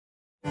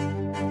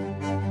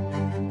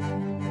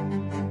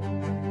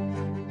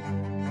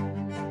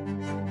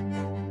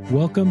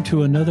Welcome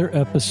to another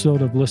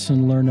episode of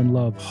Listen, Learn, and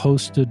Love,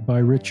 hosted by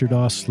Richard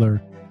Ostler.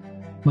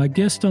 My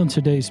guest on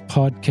today's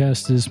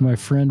podcast is my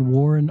friend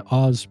Warren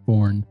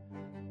Osborne.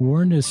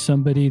 Warren is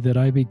somebody that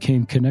I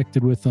became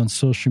connected with on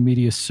social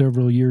media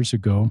several years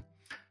ago,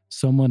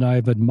 someone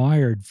I've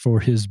admired for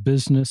his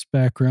business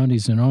background.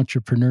 He's an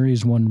entrepreneur.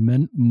 He's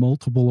won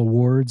multiple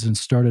awards and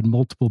started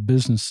multiple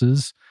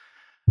businesses.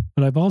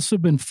 But I've also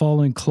been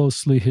following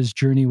closely his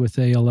journey with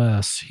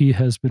ALS. He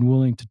has been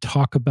willing to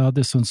talk about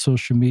this on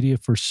social media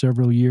for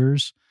several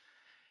years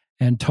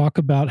and talk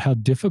about how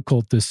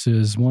difficult this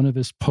is. One of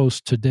his posts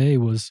today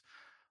was,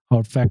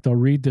 in fact, I'll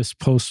read this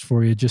post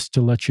for you just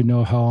to let you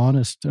know how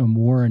honest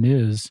Warren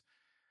is.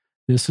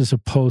 This is a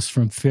post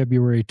from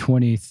February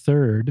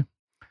 23rd.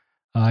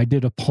 I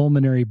did a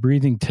pulmonary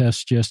breathing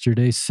test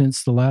yesterday.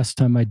 Since the last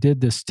time I did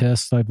this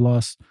test, I've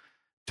lost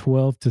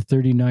 12 to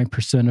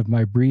 39% of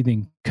my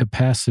breathing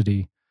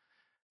capacity.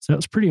 So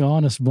that's pretty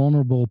honest,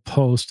 vulnerable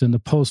post. And the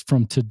post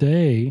from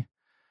today,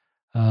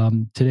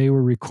 today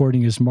we're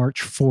recording is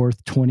March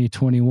 4th,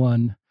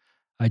 2021.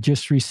 I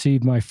just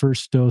received my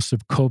first dose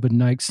of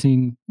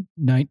COVID-19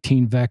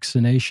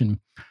 vaccination.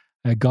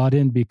 I got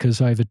in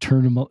because I have a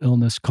terminal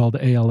illness called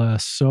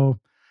ALS. So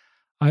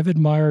I've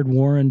admired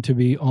Warren to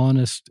be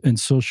honest in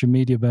social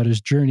media about his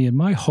journey. And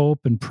my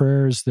hope and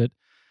prayer is that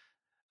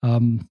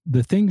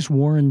the things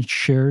Warren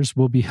shares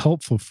will be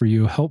helpful for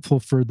you, helpful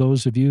for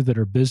those of you that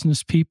are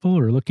business people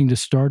or looking to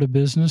start a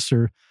business,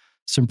 or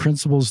some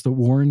principles that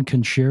Warren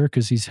can share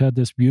because he's had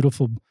this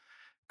beautiful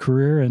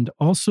career, and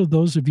also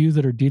those of you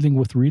that are dealing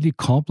with really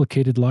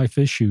complicated life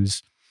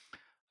issues,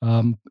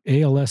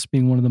 ALS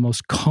being one of the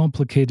most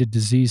complicated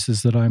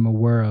diseases that I'm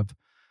aware of.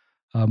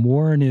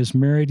 Warren is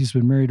married. He's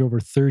been married over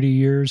 30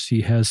 years.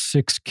 He has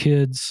 6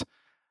 kids.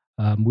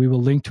 We will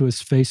link to his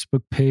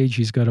Facebook page.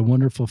 He's got a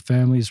wonderful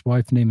family. His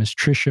wife's name is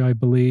Tricia, I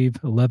believe,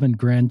 11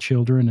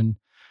 grandchildren, and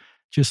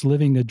just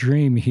living the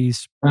dream.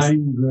 He's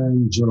 9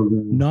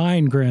 grandchildren.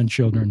 9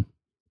 grandchildren.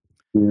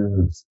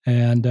 Yes.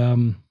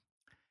 And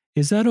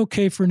is that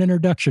okay for an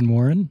introduction,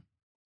 Warren?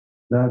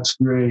 That's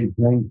great.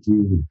 Thank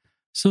you.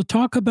 So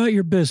talk about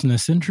your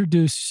business.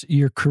 Introduce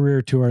your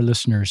career to our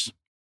listeners.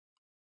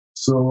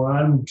 So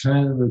I'm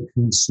kind of a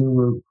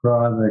consumer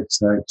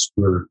products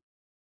expert.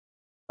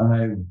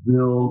 I've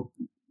built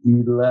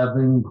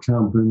 11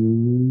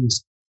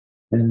 companies,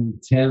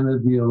 and 10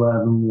 of the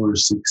 11 were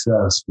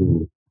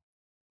successful.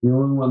 The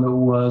only one that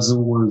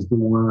wasn't was the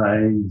one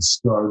I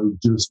started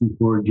just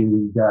before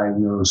getting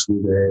diagnosed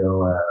with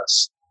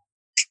ALS.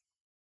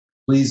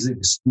 Please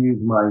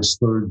excuse my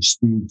slurred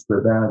speech,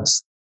 but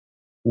that's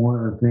one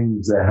of the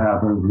things that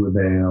happens with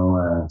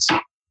ALS.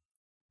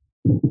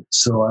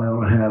 So I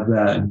don't have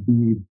that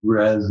deep,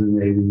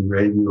 resonating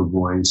radio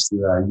voice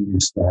that I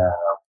used to have.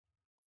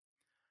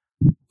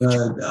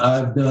 But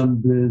I've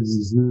done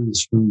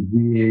businesses from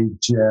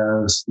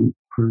VHS,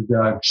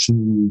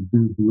 production,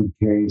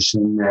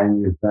 duplication,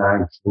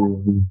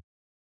 manufacturing,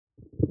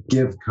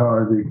 gift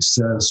card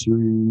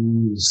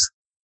accessories,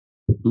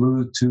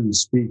 Bluetooth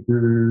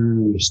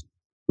speakers,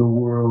 the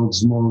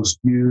world's most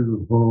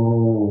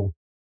beautiful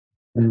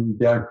and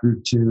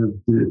decorative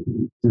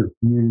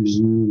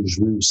diffusers,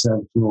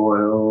 essential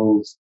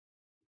oils.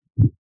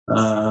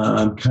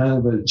 I'm kind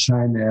of a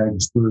China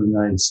expert, and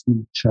I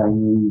speak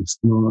Chinese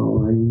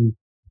fluently.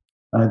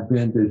 I've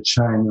been to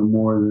China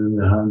more than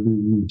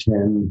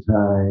 110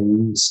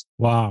 times.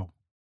 Wow.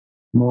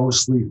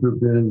 Mostly for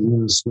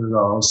business, but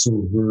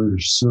also for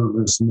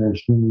service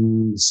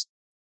missions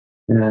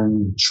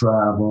and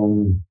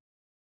travel.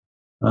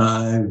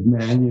 I've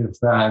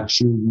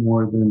manufactured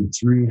more than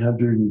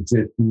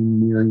 350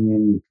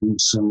 million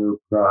consumer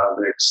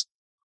products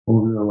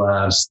over the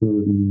last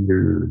 30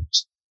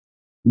 years.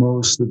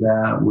 Most of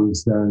that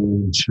was done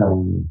in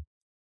China.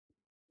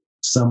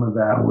 Some of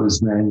that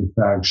was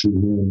manufactured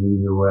in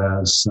the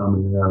U.S., some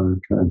in other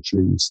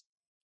countries,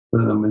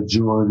 but the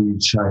majority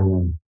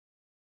China.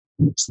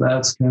 So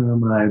that's kind of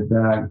my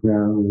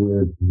background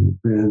with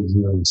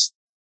business.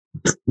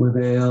 With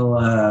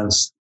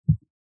ALS,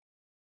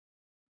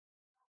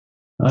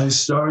 I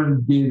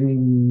started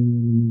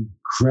getting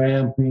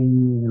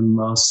cramping and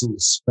muscle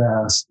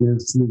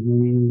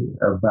spasticity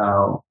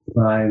about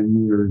 5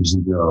 years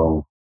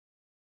ago.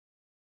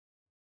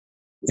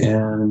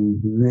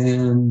 And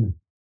then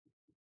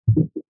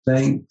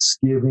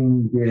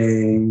Thanksgiving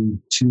Day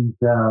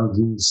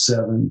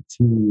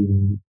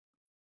 2017,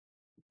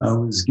 I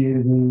was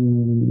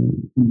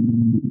getting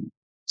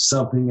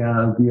something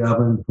out of the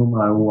oven for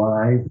my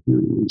wife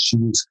that she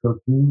was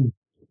cooking.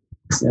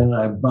 And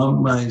I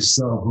bumped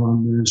myself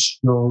on this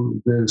shoulder,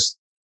 this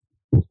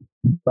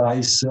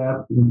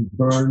bicep, and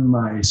burned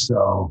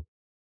myself.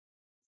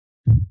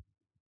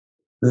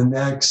 The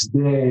next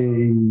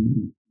day,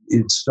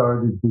 it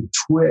started to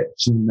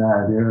twitch in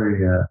that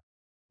area,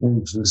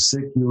 and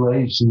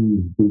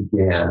fasciculations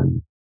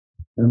began.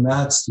 And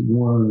that's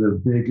one of the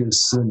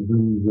biggest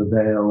symptoms of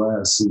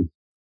ALS, is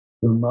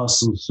the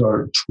muscles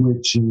start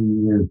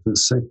twitching and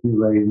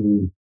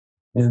fasciculating,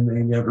 and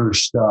they never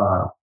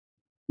stop.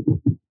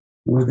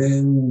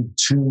 Within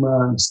 2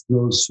 months,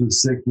 those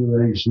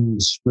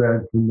fasciculations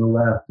spread from the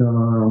left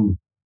arm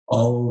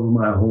all over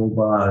my whole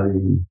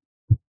body,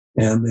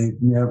 and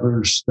they've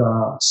never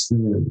stopped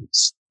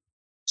since.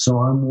 So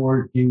I'm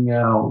working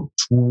out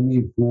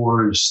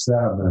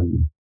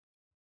 24/7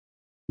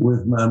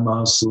 with my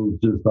muscles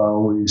just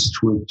always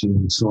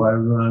twitching. So I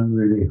run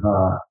really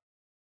hot.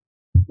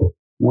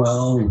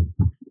 Well,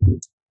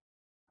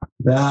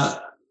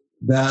 that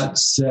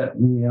set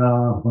me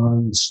off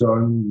on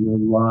starting a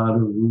lot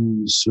of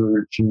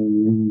research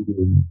and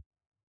reading.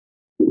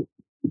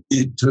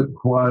 It took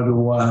quite a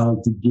while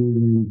to get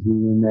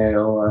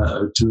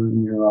into to a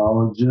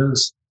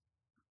neurologist.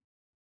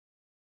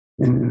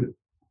 In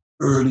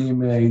early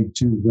May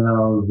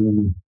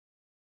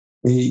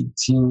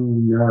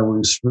 2018, I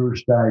was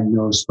first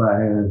diagnosed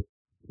by a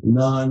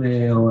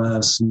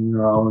non-ALS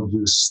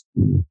neurologist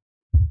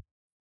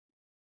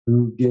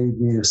who gave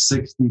me a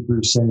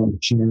 60%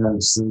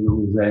 chance that it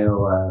was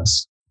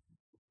ALS.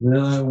 Then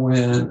I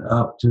went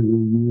up to the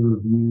U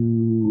of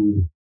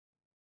U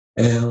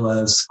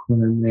ALS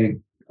clinic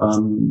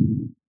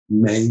on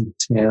May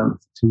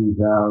 10th,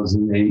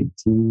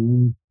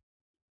 2018.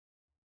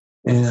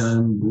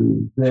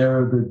 And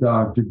there the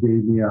doctor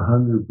gave me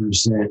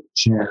 100%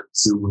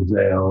 chance it was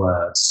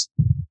ALS.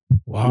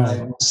 Wow.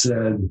 And I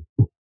said,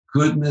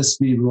 couldn't this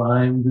be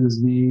Lyme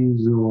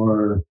disease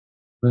or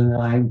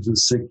benign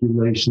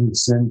fasciculation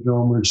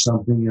syndrome or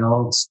something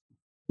else?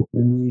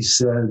 And he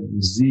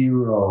said,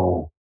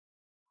 0.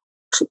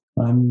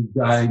 I'm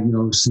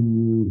diagnosing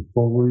you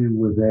fully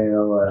with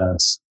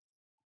ALS.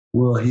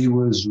 Well, he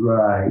was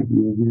right.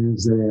 It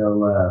is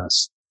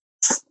ALS.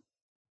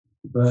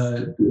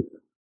 But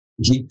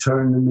he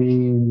turned to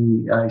me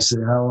and I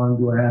said, how long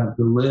do I have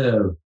to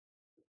live?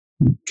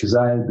 Because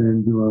I had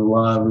been doing a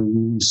lot of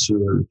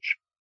research.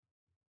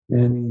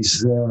 And he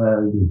said,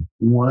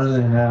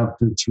 1.5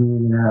 to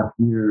 3.5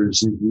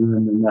 years if you're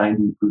in the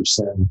 90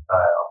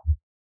 percentile.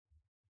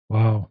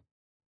 Wow.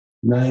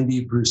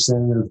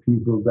 90% of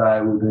people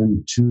die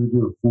within 2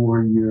 to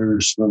 4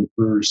 years from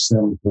first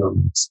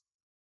symptoms.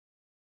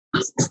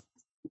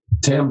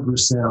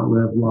 10%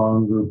 live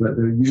longer, but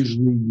they're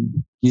usually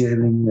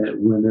getting it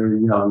when they're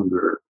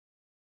younger.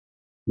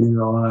 You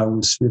know, I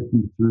was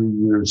 53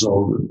 years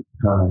old at the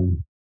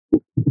time.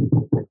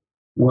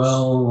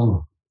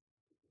 Well,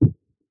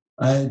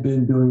 I had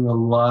been doing a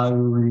lot of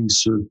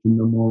research, and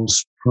the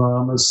most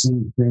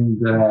promising thing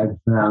that I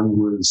found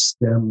was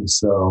stem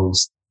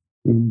cells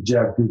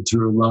injected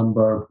through a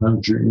lumbar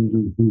puncture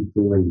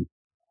intrathecally.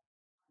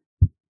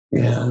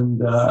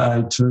 And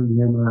I turned to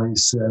him and I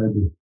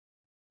said,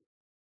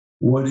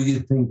 what do you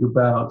think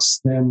about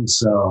stem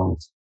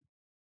cells?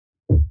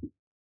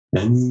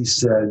 And he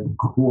said,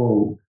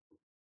 quote,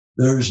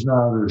 there's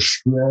not a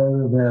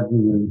shred of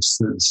evidence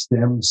that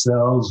stem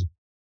cells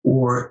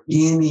or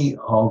any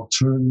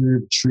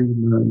alternative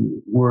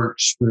treatment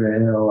works for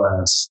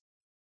ALS.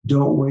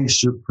 Don't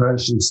waste your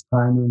precious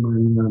time and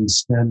money on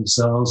stem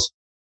cells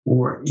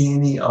or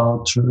any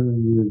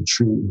alternative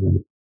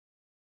treatment.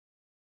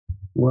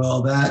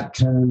 Well, that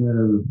kind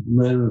of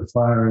lit a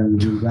fire in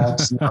me.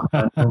 That's not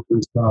my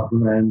modus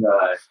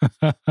operandi.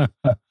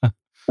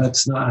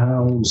 That's not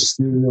how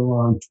serial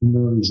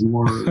entrepreneurs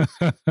work.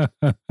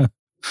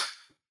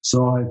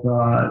 So I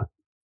thought,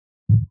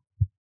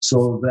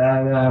 so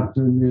that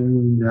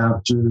afternoon,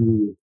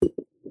 after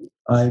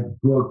I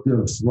booked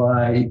a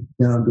flight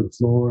down to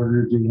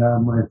Florida to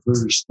have my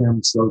first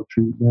stem cell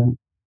treatment,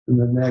 and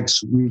the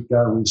next week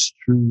I was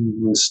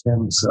treated with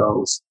stem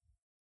cells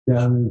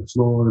down in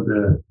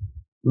Florida.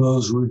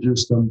 Those were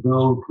just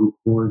umbilical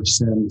cord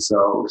stem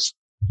cells.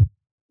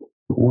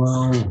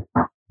 Well,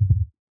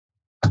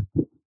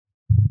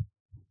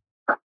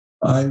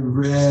 I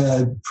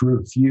read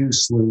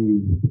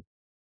profusely.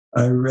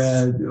 I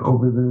read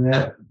over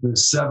the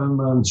 7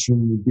 months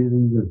from the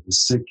beginning of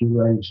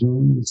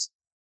fasciculations.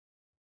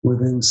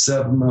 Within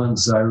 7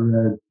 months, I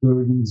read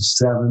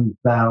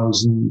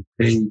 37,000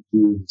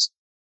 pages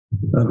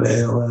of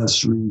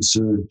ALS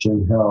research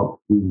and health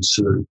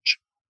research.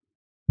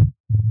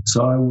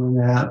 So I went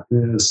at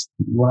this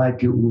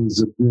like it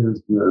was a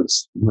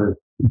business with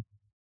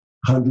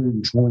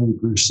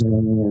 120%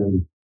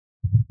 in.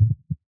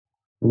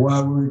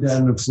 While we were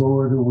down in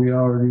Florida, we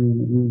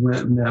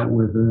went and met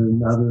with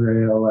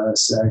another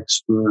ALS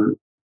expert.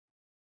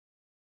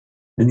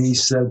 And he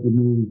said to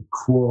me,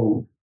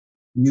 quote,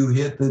 you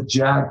hit the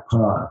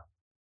jackpot.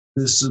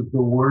 This is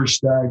the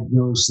worst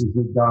diagnosis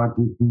a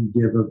doctor can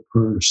give a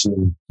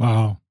person.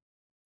 Wow.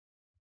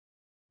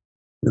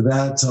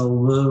 That's a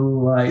little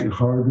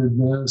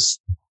lightheartedness,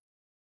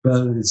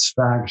 but it's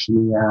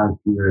factually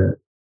accurate.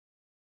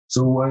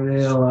 So what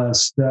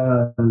ALS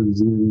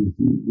does is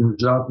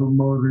there's upper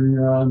motor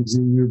neurons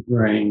in your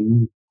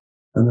brain,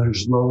 and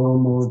there's lower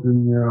motor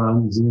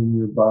neurons in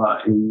your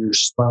body, in your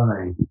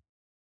spine.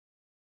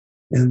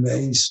 And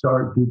they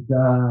start to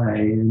die,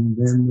 and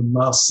then the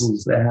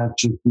muscles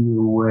atrophy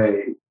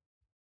away.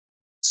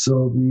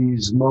 So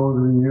these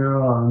motor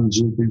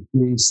neurons are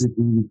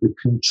basically the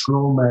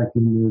control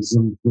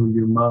mechanism for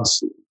your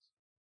muscles.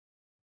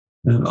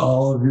 And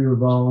all of your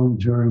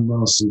voluntary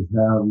muscles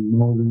have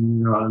motor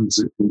neurons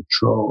that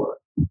control it.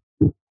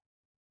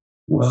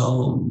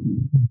 Well,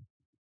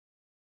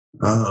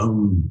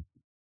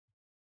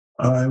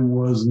 I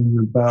wasn't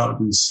about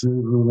to sit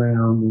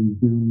around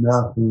and do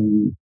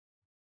nothing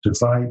to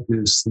fight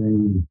this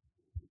thing.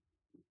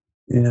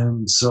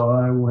 And so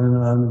I went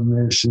on a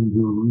mission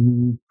to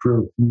read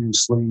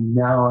profusely.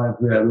 Now I've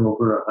read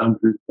over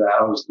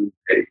 100,000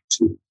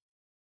 pages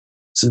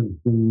since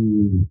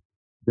being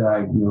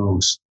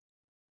diagnosed.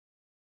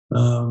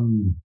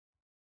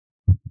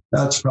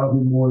 That's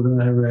probably more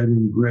than I read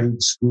in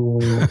grade school,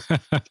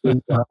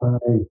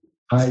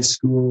 high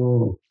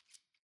school,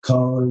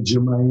 college,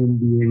 and my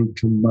MBA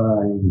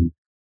combined.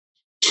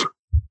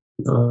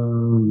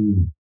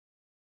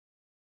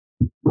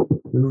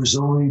 There was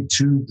only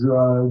 2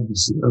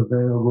 drugs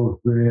available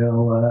for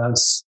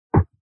ALS.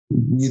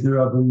 Neither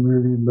of them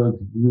really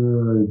looked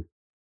good.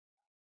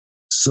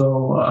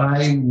 So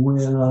I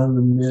went on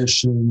a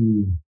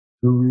mission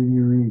to really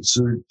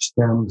research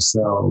stem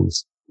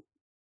cells.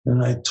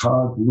 And I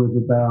talked with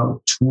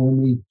about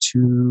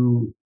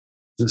 22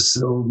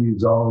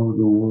 facilities all over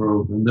the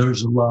world. And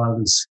there's a lot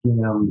of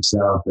scams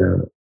out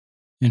there.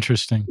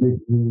 Interesting.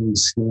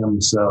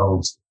 Scam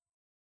cells.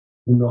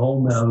 In the whole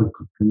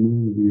medical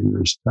community,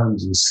 there's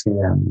tons of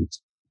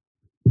scams.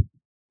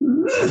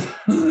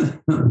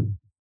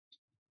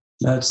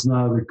 That's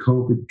not a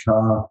COVID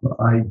cough.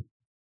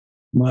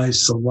 My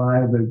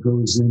saliva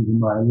goes into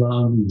my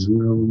lungs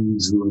real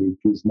easily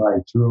because my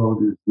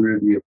throat is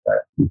really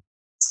affected.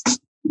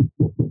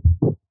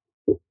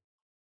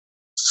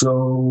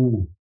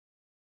 So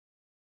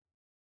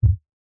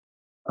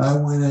I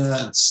went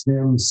at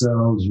stem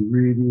cells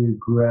really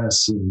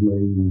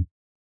aggressively,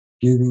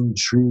 getting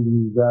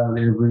treated about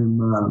every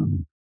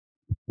month.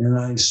 And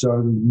I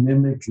started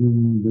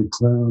mimicking the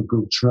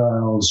clinical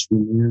trials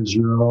from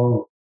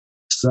Israel,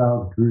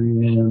 South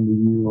Korea, and the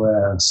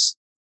US,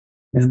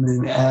 and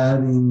then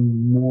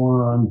adding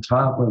more on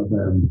top of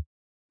them.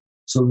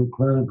 So the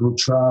clinical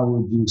trial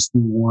would just do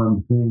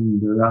one thing,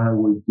 but I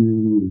would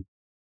do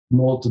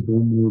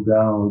multiple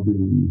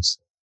modalities.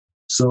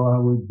 So I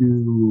would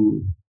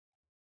do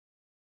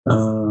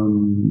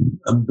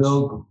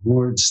umbilical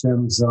cord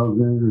stem cells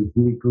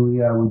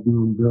intrathecally. I would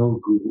do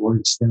umbilical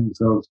cord stem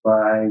cells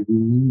by IV,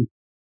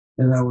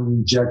 and I would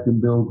inject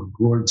umbilical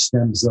cord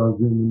stem cells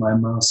into my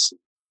muscle,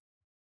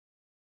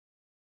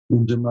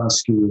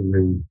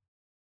 intramuscularly.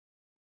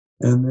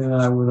 And then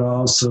I would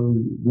also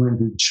went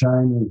to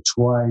China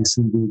twice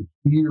and did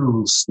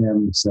fetal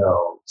stem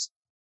cells.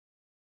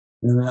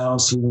 And I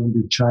also went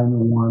to China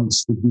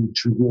once to do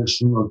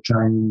traditional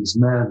Chinese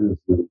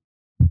medicine.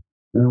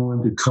 And I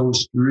went to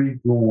Costa Rica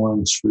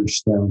once for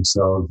stem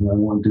cells. And I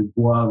went to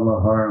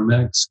Guadalajara,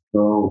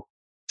 Mexico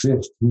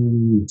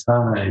 15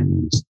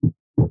 times.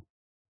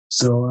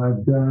 So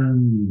I've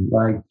done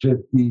like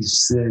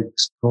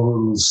 56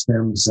 total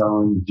stem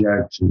cell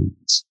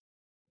injections.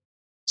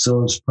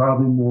 So it's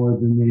probably more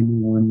than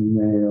anyone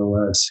in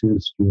ALS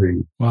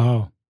history.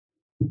 Wow.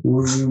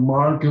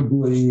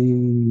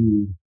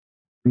 Remarkably,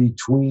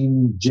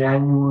 between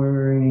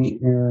January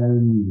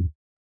and,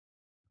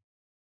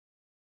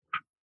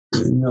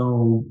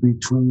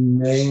 between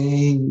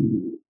May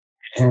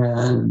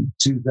and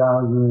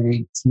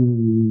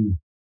 2018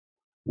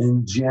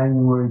 and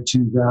January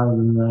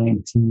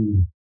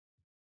 2019,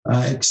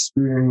 I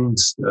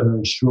experienced a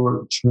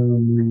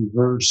short-term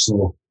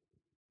reversal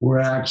where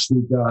I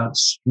actually got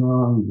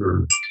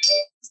stronger.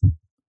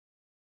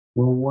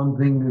 Well, one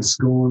thing that's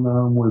going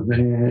on with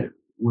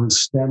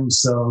stem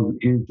cells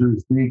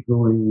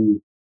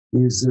intrathecally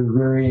is they're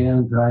very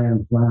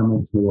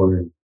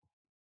anti-inflammatory.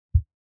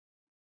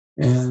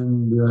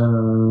 And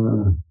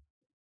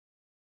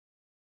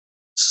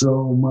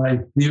so my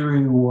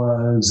theory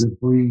was if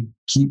we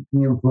keep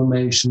the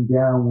inflammation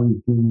down,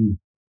 we can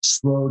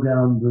slow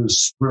down the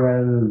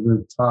spread of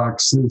the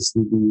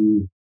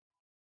toxicity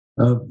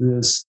of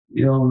this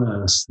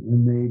illness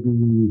and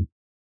maybe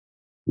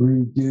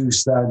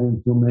reduce that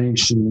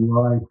inflammation.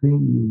 Well, I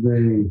think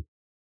they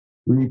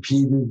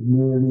repeated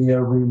nearly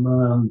every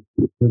month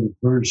for the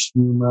first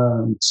few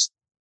months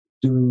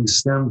doing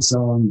stem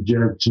cell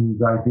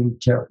injections, I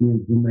think kept the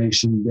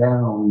inflammation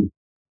down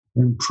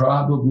and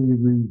probably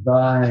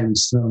revived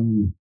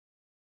some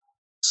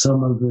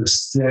of the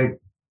sick,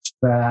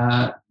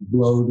 fat,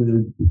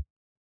 bloated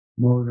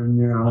motor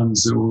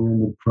neurons that were in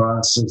the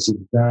process of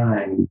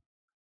dying.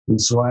 And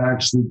so I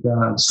actually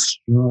got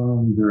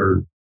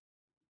stronger.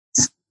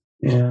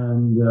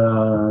 And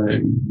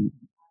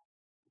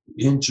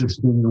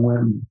interesting,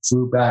 I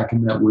flew back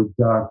and met with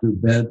Dr.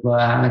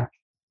 Bedlack.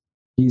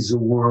 He's a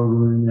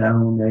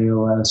world-renowned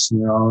ALS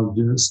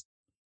neurologist.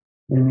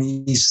 And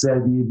he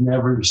said he'd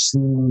never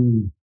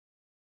seen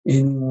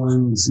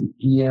anyone's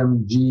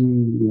EMG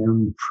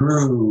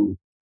improve.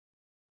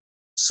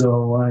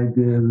 So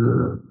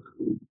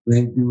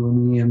they do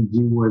an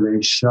EMG where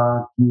they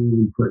shock you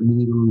and put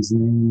needles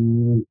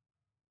in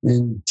you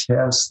and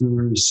test the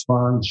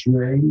response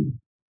rate.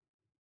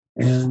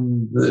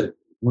 And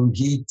when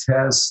he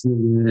tested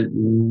it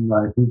in,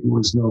 I think it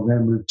was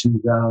November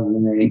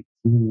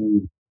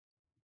 2018,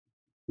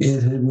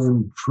 it had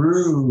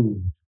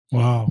improved.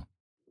 Wow.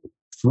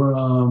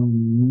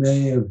 From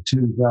May of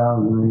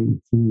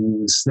 2018,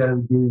 instead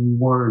of getting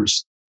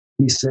worse.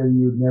 He said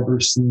you'd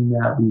never seen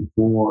that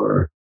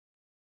before.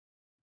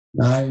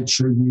 I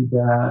attribute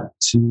that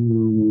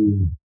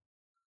to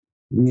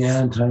the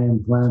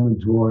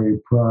anti-inflammatory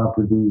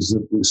properties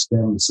of the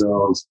stem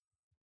cells.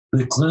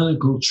 The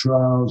clinical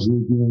trials were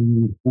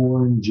doing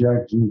 4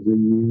 injections a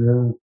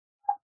year,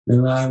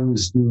 and I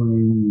was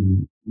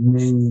doing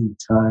many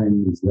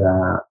times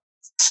that.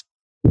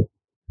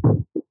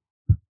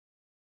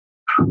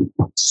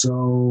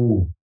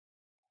 So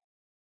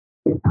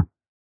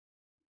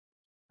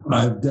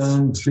I've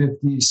done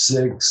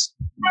 56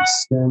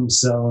 stem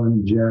cell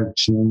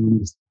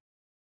injections.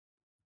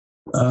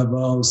 I've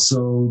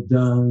also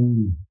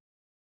done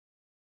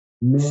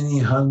many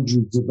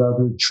hundreds of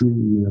other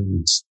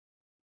treatments.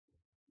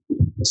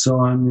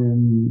 So I'm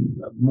in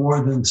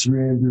more than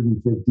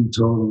 350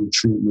 total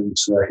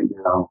treatments right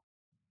now.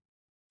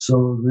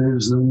 So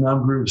there's a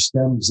number of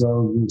stem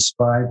cells, it's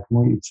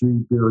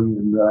 5.3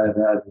 billion that I've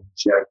had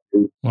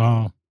injected.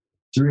 Wow.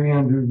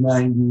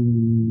 390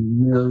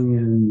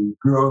 million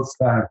growth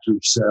factor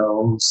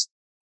cells.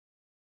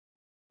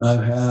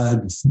 I've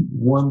had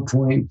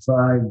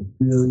 1.5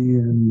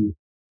 billion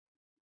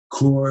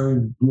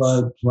cord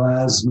blood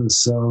plasma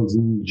cells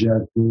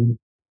injected.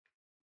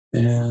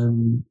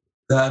 And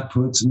that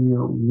puts me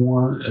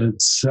at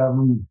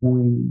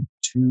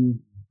 7.2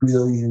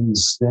 billion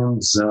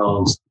stem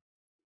cells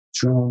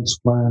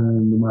transplanted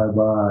into my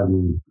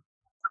body.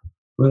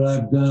 But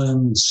I've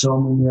done so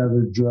many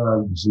other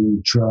drugs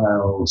and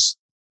trials.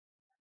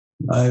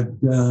 I've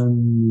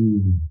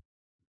done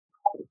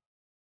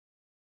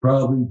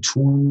probably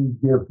 20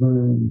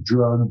 different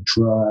drug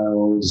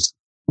trials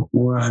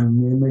where I'm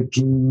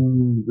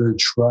mimicking the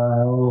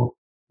trial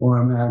or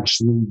I'm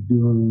actually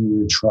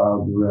doing the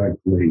trial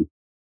directly.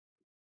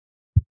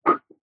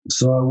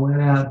 So I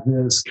went at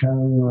this kind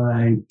of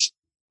like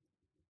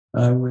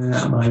I went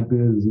at my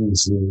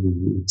business.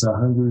 It's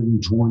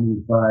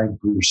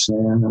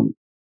 125%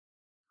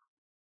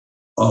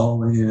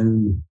 all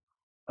in.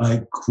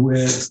 I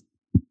quit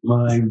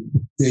my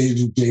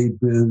day-to-day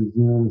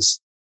business.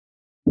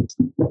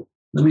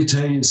 Let me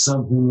tell you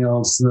something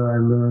else that I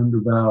learned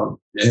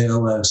about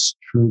ALS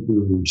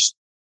triggers.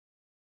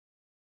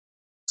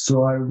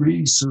 So I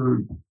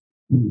researched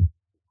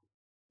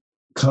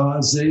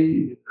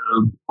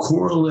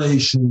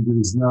correlation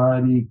does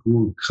not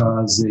equal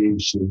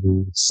causation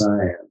in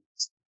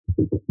science.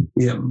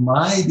 It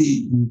might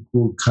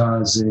equal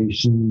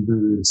causation,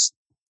 but it's,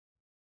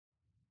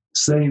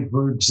 say,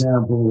 for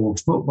example,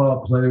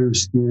 football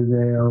players get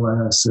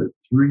ALS at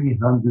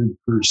 300%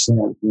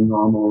 the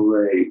normal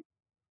rate.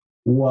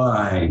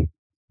 Why?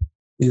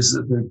 Is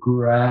it the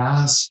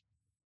grass?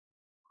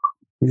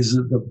 Is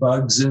it the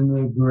bugs in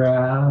the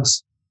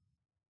grass?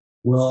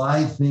 Well,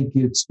 I think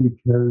it's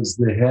because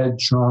the head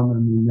trauma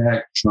and the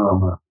neck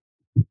trauma.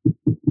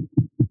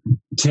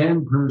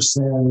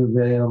 10% of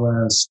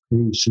ALS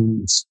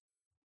patients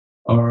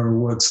are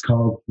what's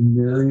called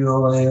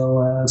familial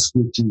ALS,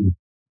 which is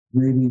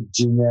really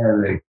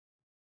genetic.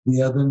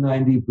 The other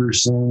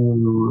 90%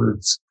 are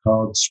what's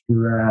called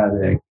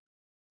sporadic.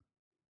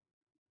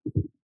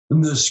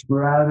 And the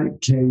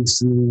sporadic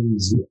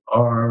cases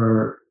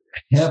are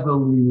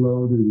heavily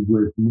loaded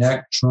with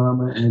neck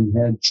trauma and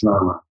head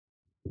trauma.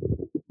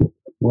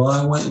 Well,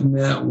 I went and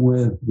met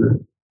with,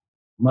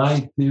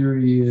 my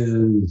theory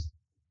is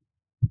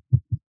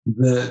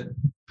that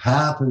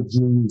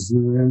pathogens that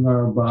are in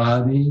our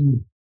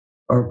body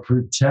are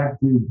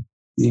protected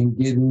in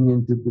getting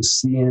into the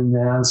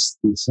CNS,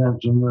 the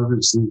central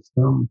nervous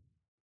system,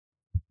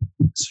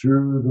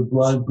 through the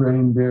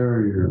blood-brain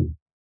barrier.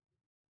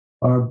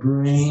 Our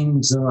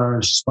brains and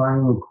our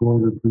spinal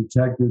cord are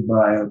protected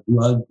by a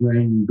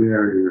blood-brain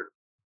barrier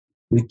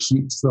that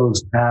keeps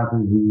those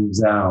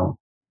pathogens out.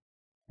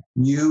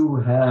 You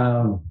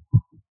have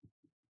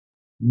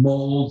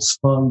molds,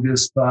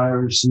 fungus,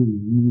 viruses,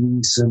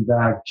 yeast, and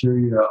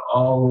bacteria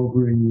all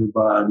over in your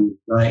body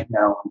right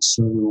now, and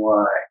so do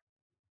I.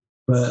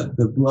 But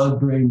the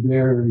blood-brain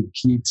barrier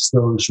keeps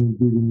those from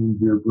getting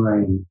into your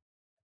brain.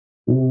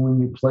 Well,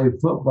 when you play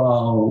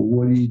football,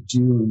 what are you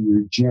doing?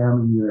 You're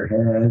jamming your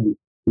head,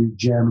 you're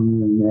jamming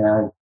your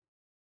neck,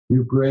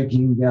 you're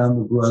breaking down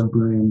the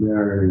blood-brain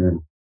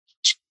barrier.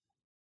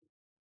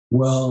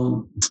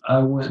 Well, I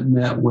went and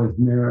met with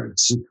Merit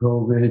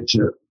Cudkowicz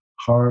at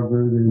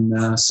Harvard and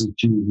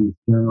Massachusetts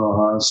General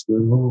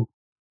Hospital.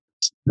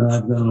 And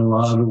I've done a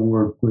lot of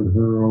work with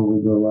her over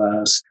the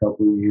last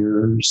couple of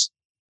years.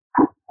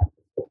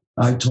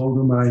 I told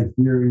her my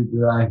theory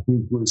that I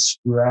think was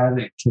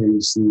sporadic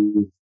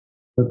cases,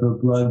 that the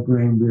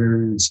blood-brain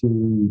barrier is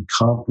getting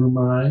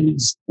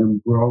compromised and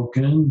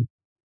broken,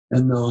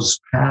 and those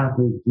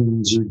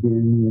pathogens are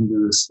getting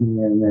into the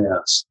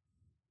CNS.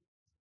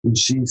 And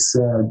she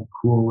said,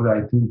 quote,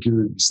 "I think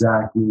you're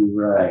exactly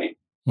right."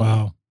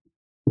 Wow.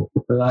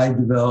 But I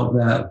developed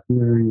that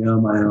theory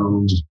on my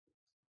own.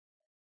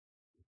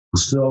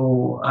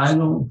 So I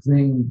don't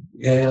think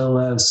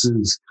ALS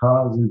is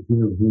causative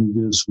in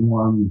just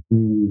one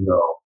thing,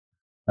 though.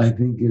 I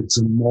think it's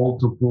a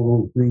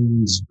multiple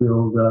things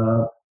build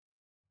up,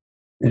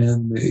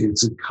 and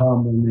it's a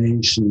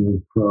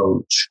combination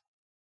approach.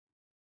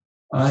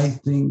 I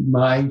think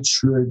my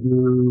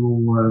trigger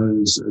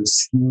was a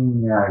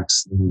skiing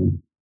accident.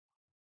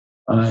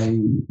 I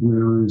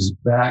was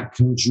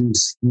backcountry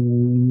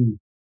skiing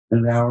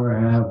an hour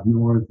and a half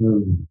north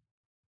of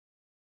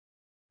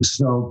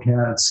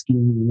Snowcat,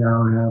 skiing an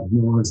hour and a half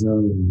north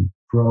of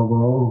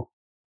Provo,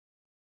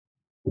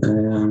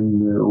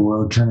 and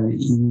well, kind of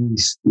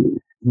east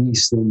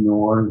and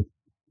north.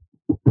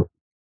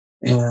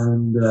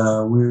 And we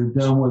were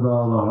done with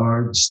all the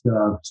hard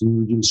stuff, so we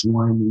were just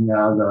winding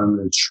out on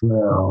the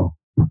trail.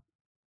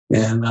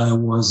 And I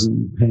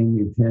wasn't paying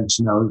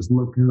attention. I was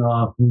looking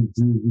off into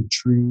the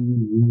trees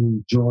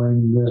and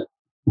enjoying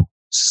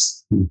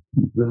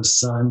the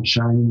sun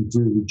shining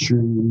through the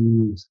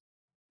trees,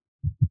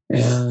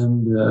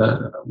 and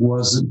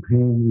wasn't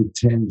paying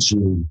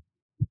attention.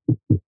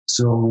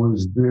 So it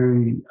was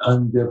very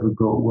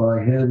undifficult. Well,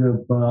 I hit a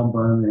bump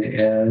on the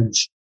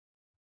edge,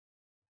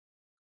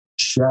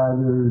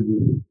 shattered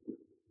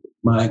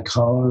my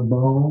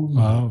collarbone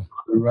on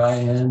the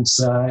right-hand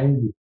side,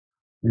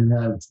 and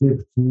had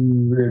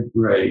 15 rib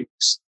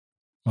breaks.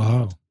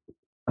 Wow.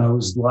 I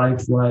was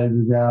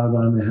life-flighted out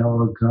on a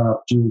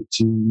helicopter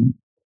to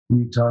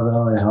Utah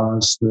Valley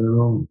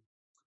Hospital,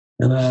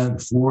 and I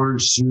had 4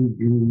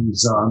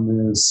 surgeries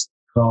on this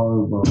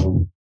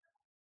collarbone.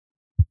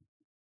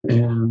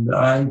 And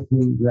I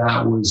think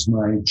that was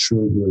my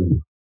trigger.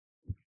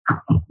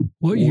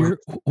 What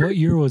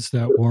year was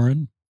that,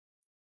 Warren?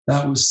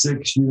 That was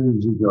 6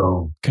 years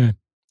ago. Okay,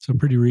 so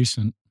pretty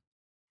recent.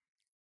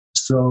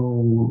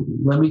 So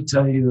let me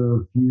tell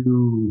you a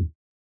few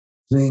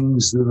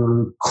things that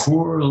are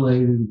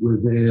correlated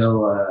with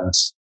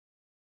ALS.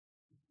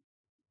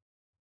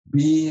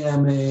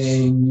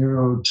 BMA,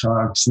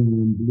 neurotoxin,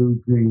 and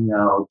blue-green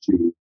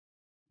algae.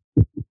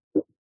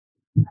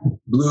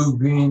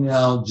 Blue-green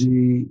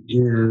algae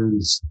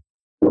is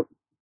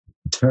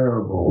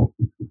terrible.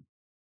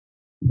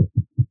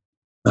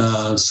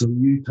 So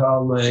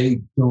Utah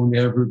Lake, don't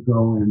ever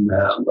go in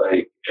that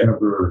lake,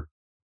 ever.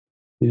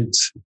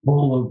 It's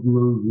full of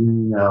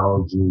blue-green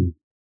algae.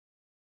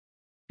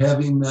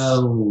 Heavy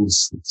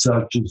metals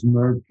such as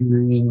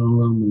mercury and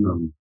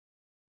aluminum.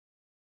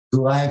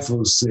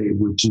 Glyphosate,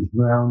 which is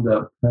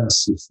Roundup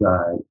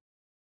pesticide.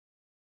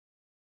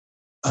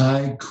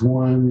 High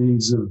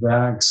quantities of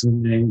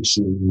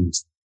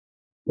vaccinations.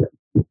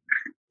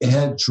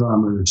 Head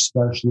trauma,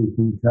 especially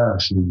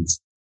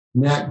concussions.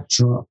 Neck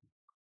trauma.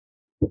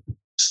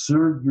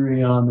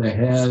 Surgery on the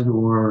head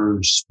or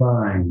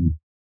spine.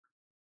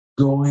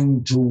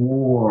 Going to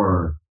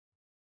war.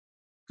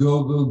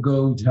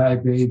 Go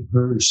type A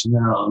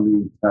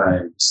personality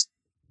types.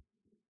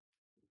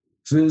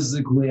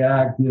 Physically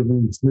active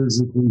and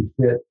physically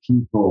fit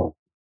people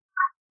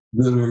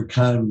that are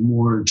kind of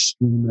more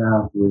extreme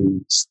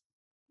athletes.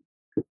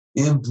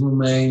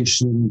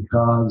 Inflammation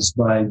caused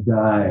by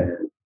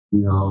diet,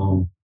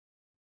 Lyme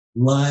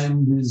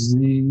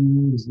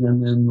disease,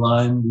 and then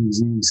Lyme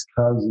disease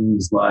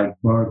cousins like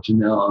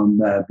Bartonella and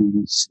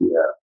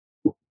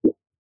Babesia.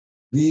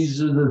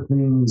 These are the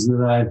things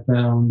that I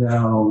found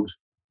out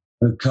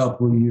a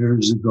couple of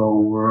years ago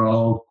were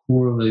all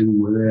correlated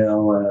with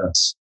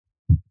ALS.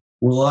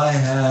 Well, I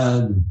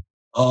had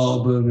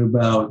all but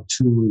about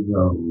 2 of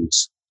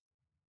those.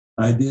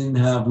 I didn't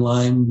have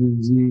Lyme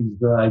disease,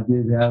 but I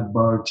did have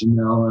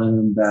Bartonella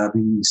and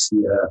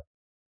Babesia.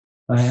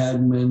 I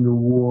hadn't been to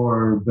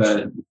war,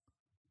 but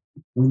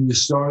when you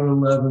start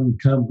 11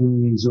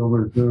 companies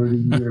over 30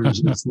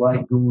 years, it's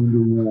like going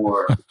to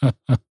war.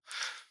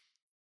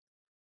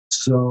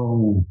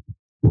 So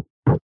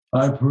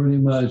I pretty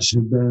much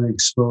have been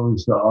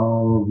exposed to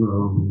all of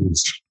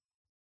those.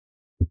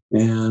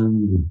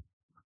 And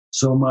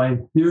so my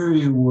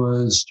theory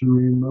was to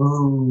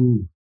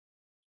remove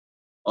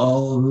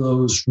all of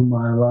those from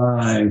my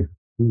life,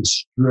 the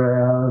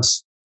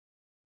stress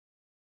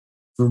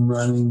from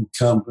running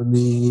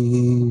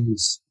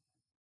companies,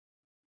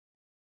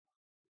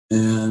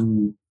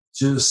 and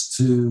just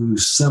to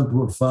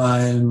simplify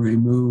and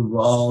remove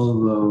all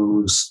of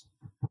those,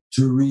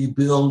 to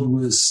rebuild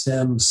with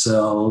stem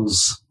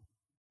cells.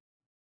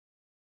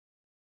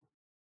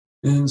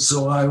 And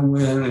so I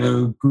went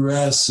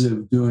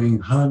aggressive, doing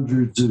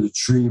hundreds of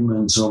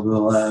treatments over the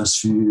last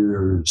few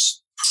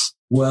years.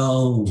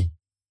 Well,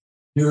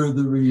 here are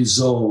the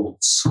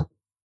results.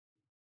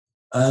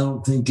 I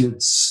don't think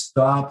it's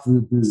stopped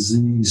the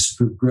disease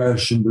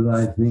progression, but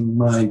I think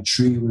my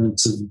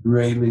treatments have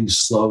greatly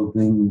slowed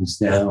things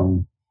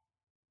down.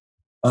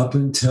 Up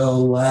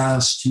until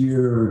last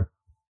year,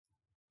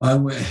 I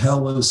went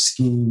heli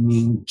skiing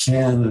in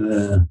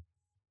Canada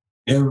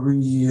every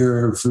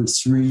year for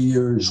 3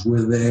 years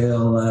with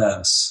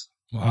ALS.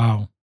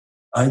 Wow.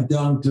 I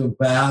dunked a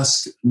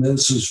basket.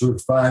 This was for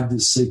 5 to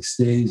 6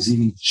 days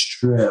each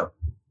trip.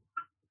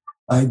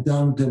 I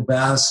dunked a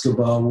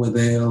basketball with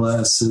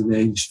ALS at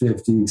age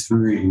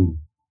 53.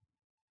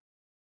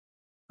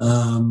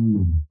 I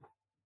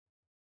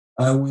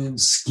went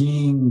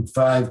skiing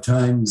 5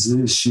 times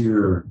this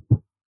year.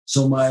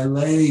 So my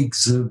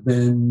legs have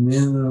been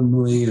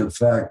minimally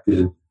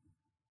affected,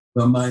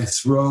 but my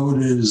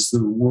throat is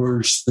the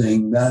worst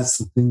thing. That's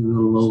the thing that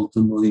will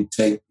ultimately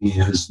take me,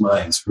 is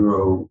my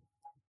throat.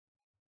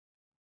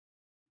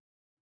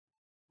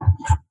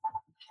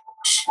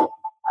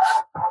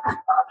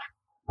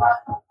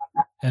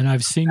 And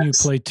I've seen you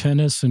play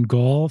tennis and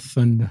golf,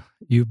 and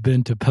you've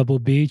been to Pebble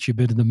Beach, you've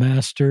been to the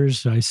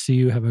Masters. I see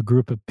you have a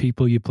group of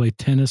people you play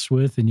tennis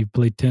with, and you've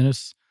played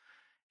tennis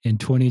in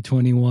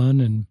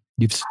 2021, and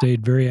you've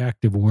stayed very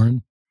active,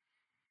 Warren.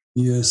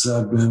 Yes,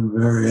 I've been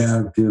very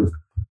active.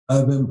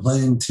 I've been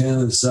playing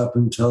tennis up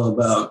until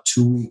about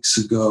 2 weeks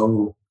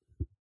ago,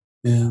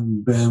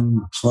 and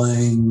been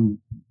playing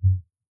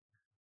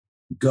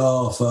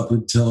golf up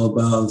until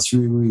about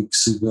 3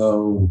 weeks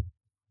ago.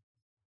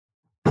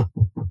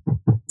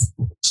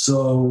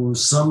 So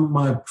some of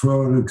my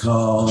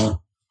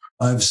protocol,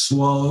 I've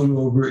swallowed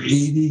over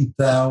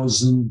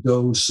 80,000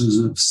 doses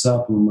of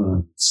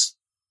supplements.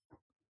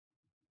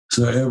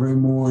 So every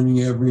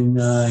morning, every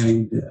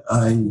night,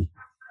 I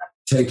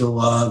take a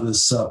lot of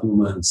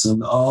supplements.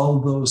 And all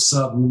those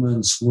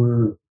supplements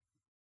were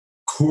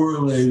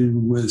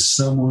correlated with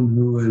someone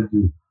who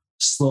had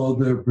slowed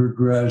their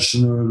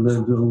progression or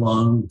lived a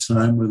long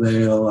time with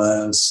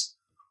ALS,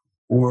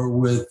 or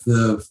with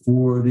the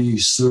 40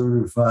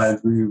 certified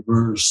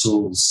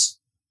reversals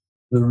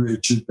that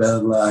Richard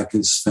Bedlack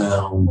has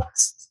found.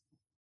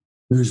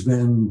 There's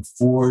been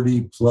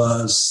 40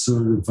 plus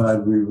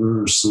certified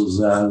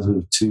reversals as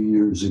of 2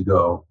 years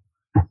ago.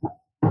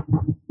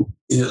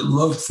 It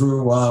looked for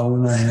a while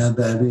when I had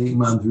that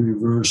 8-month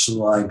reversal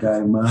like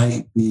I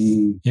might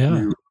be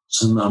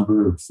reversal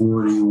number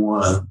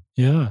 41.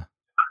 Yeah.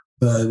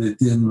 But it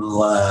didn't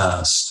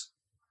last.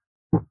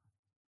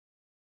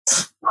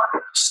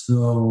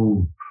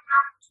 So,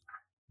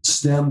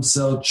 stem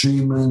cell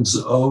treatments,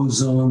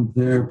 ozone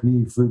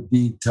therapy for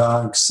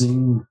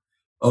detoxing,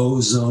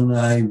 ozone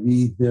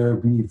IV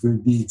therapy for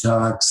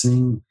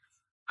detoxing,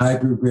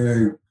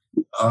 hyperbaric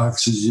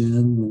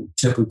oxygen,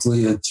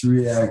 typically a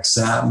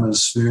 3x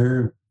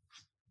atmosphere,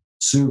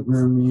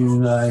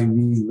 superimmune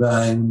IV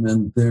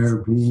vitamin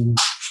therapy,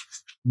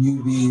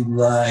 UV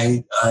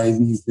light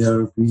IV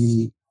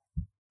therapy.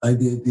 I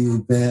did the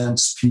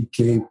advanced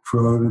PK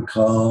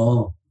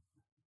protocol.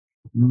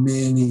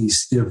 Many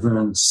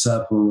different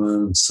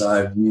supplements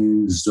I've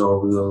used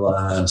over the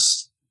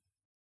last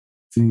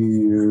few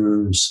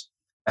years.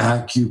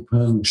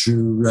 Acupuncture,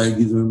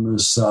 regular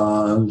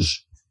massage,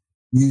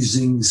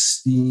 using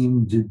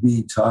steam to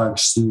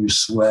detox through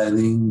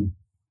sweating.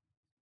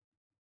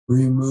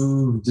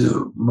 Removed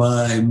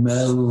my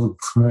metal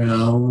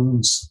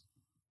crowns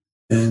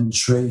and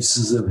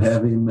traces of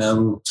heavy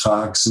metal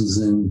toxins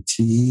in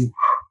teeth.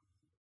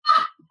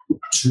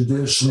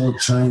 Traditional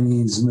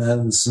Chinese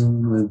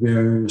medicine with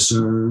various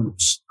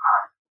herbs,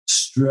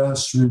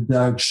 stress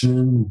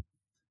reduction.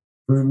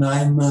 For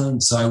 9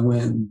 months, I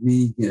went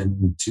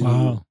vegan too.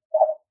 Wow.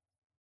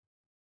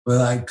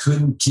 But I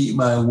couldn't keep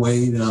my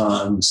weight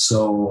on,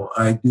 so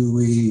I do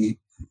eat,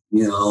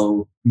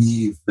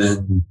 beef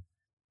and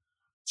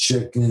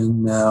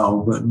chicken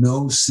now, but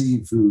no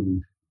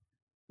seafood.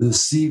 The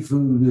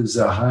seafood is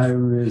a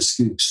high-risk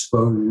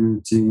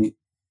exposure to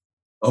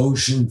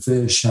ocean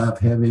fish, have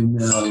heavy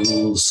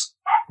metals.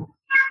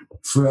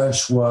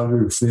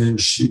 Freshwater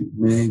fish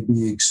may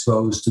be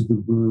exposed to the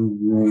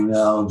blue-green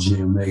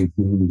algae and make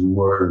things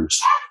worse.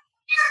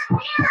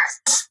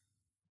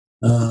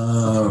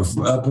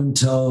 Up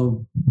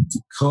until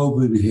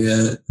COVID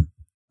hit,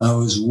 I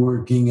was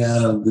working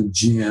out of the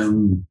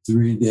gym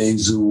 3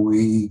 days a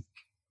week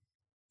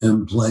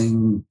and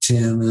playing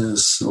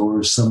tennis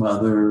or some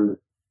other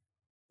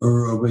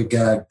aerobic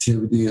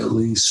activity at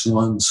least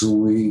once a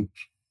week.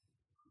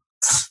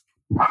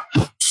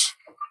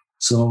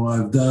 So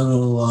I've done a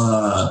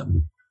lot.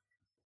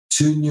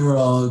 2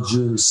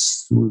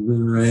 neurologists with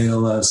their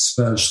ALS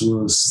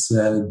specialists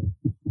said,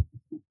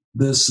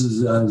 this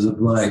is as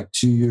of like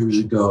 2 years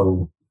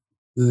ago,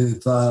 they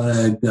thought I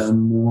had done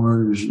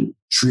more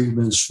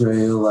treatments for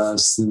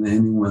ALS than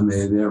anyone they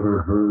had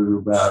ever heard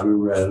about or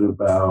read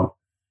about.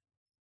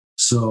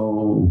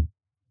 So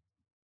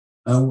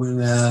I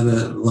went at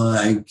it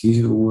like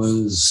it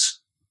was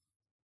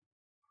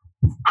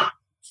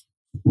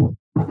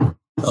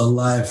a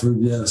life or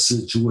death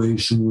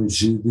situation,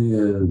 which it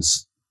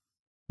is.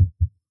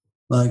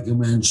 Like I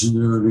mentioned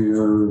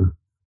earlier,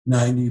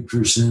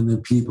 90%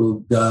 of people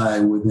die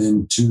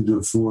within 2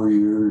 to 4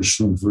 years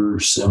from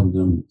first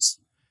symptoms.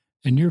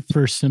 And your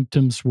first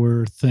symptoms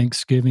were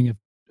Thanksgiving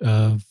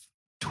of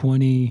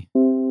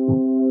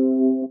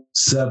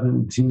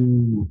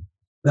 2017.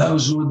 That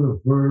was one of the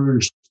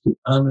first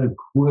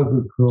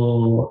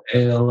unequivocal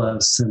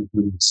ALS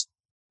symptoms.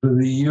 For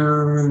the year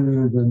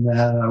earlier than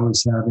that, I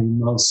was having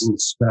muscle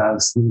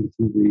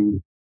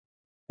spasticity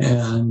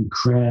and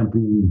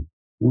cramping,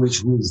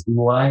 which was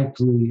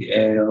likely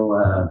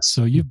ALS.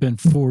 So you've been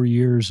 4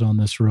 years on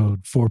this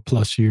road,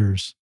 4+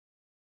 years.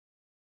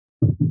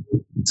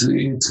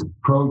 it's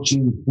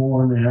approaching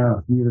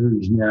 4.5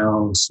 years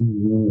now since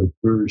the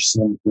first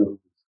symptoms.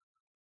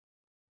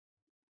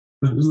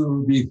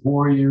 It'll be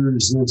 4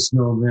 years this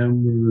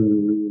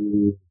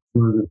November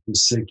for the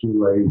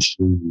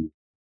fasciculation.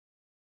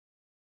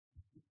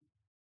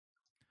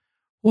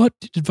 What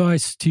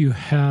advice do you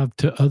have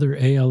to other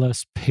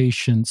ALS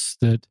patients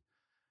that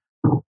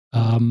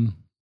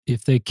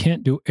if they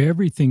can't do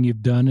everything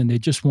you've done and they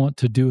just want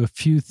to do a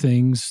few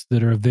things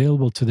that are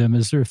available to them,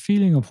 is there a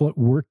feeling of what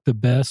worked the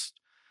best?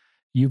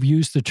 You've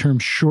used the term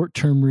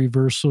short-term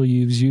reversal.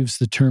 You've used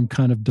the term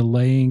kind of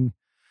delaying.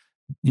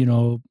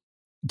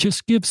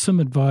 Just give some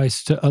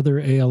advice to other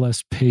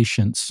ALS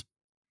patients.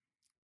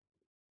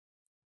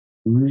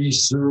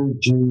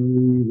 Research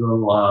and read a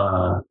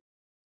lot.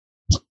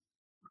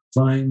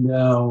 Find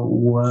out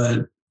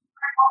what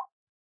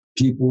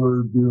people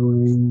are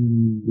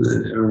doing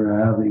that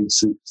are having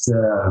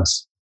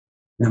success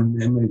and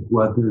mimic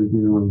what they're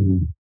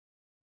doing.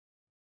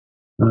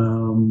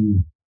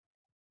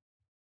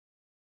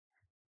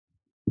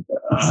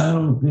 I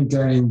don't think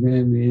I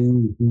invented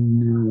anything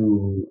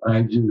new.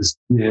 I just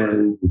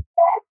did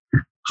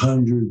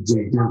hundreds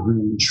of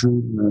different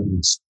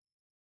treatments,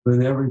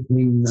 but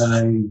everything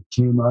I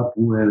came up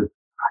with,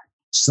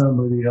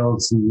 somebody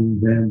else has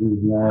invented,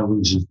 and I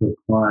was just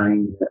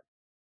applying it.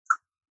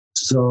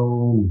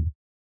 So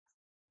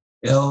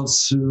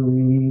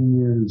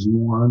L-serine is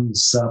one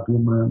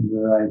supplement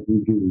that I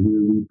think is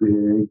really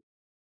big.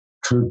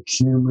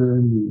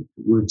 Curcumin,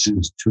 which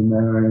is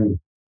turmeric,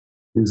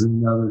 is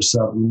another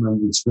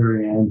supplement that's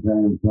very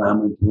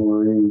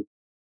anti-inflammatory.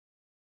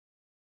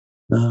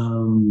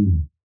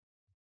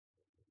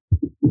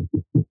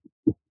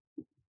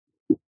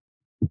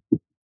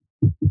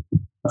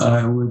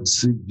 I would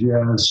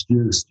suggest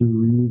just to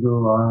read a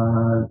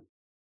lot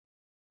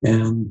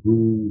and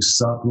to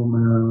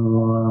supplement a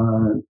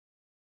lot.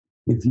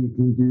 If you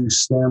can do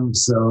stem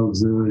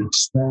cells, they're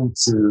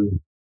expensive.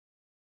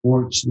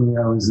 Fortunately,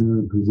 I was in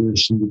a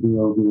position to be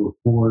able to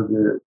afford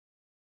it.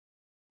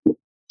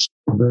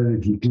 But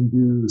if you can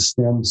do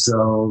stem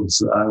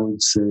cells, I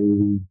would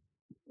say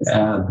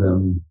add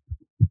them.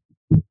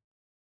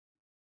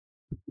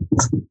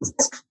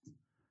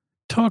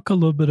 Talk a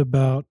little bit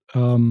about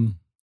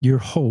your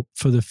hope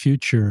for the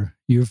future.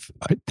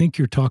 I think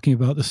you're talking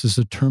about this as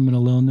a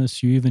terminal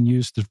illness. You even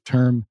used the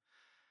term,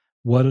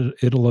 what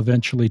it'll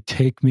eventually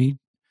take me.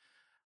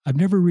 I've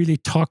never really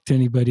talked to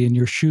anybody in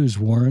your shoes,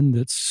 Warren,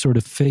 that's sort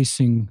of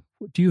facing,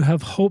 do you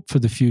have hope for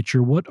the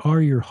future? What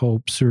are your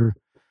hopes? Or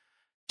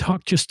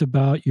talk just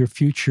about your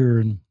future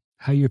and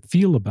how you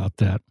feel about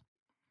that.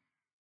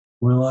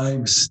 Well,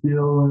 I'm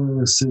still in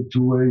a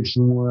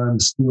situation where I'm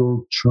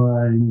still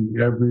trying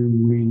every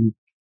week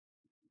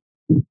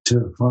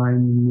to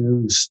find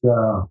new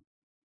stuff.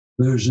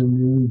 There's a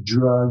new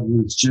drug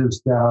that's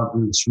just out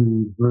that's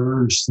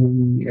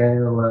reversing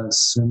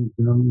ALS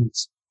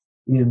symptoms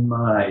in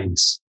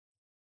mice.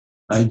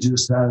 I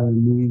just had a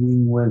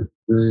meeting with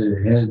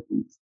the head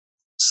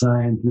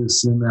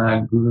scientists in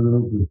that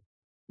group,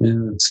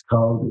 and it's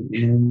called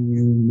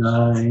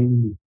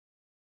NU9.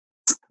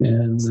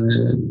 And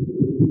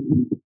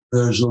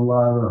there's a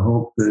lot of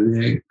hope that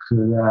it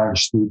could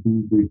actually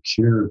be the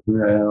cure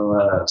for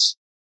ALS.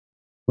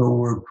 But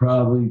we're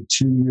probably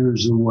 2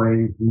 years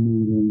away from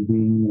even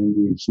being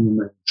into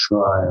human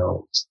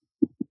trials.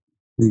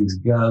 These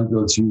got to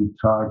go through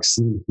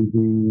toxicity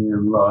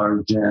and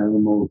large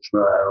animal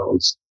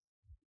trials.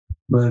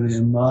 But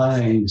in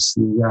mice,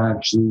 it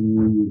actually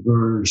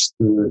reversed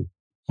the.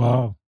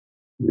 Wow.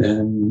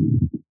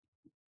 And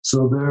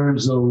so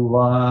there's a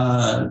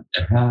lot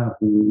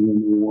happening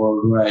in the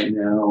world right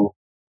now.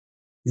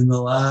 In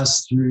the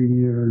last 3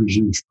 years,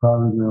 there's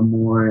probably been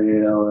more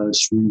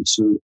ALS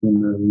research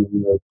than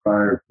in the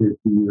prior 50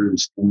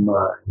 years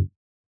combined.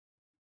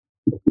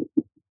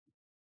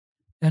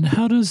 And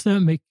how does that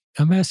make,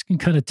 I'm asking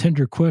kind of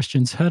tender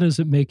questions, how does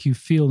it make you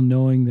feel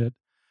knowing that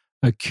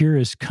a cure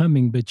is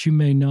coming, but you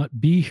may not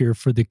be here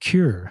for the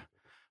cure?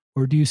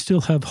 Or do you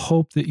still have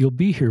hope that you'll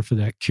be here for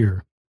that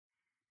cure?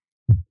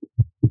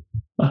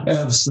 I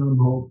have some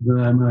hope that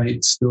I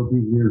might still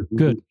be here for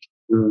the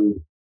cure.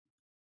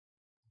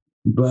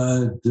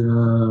 But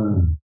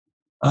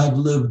I've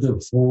lived a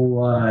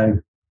full life.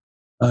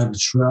 I've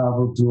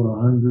traveled to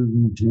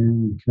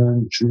 110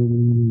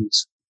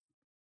 countries.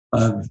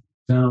 I've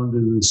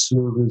founded a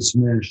service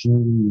mission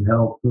and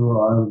helped a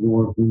lot of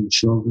orphan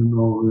children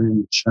over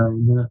in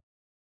China.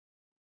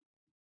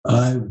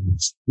 I've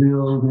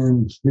filled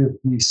in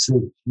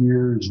 56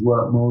 years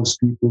what most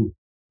people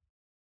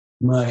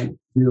might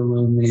feel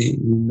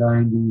in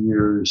 90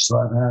 years. So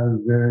I've had a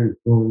very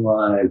full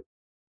life.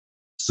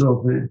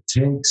 So if it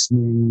takes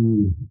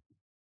me,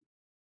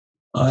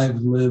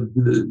 I've lived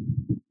it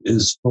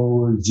as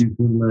full as you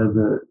can live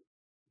it.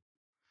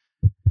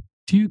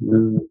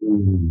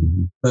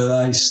 But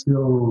I'm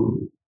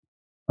still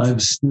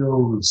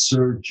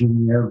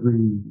searching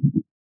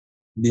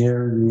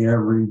nearly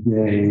every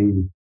day,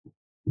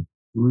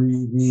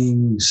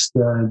 reading,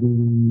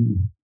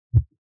 studying,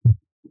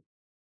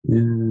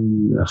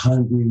 in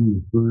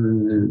hunting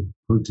for a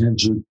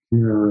potential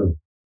cure.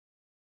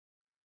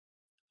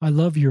 I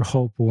love your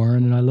hope,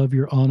 Warren, and I love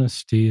your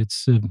honesty.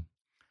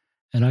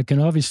 And I can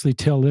obviously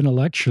tell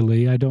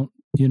intellectually. I don't,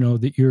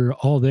 that you're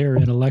all there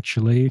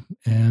intellectually,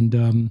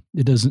 and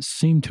it doesn't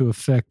seem to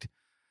affect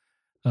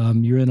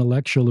your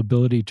intellectual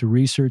ability to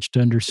research,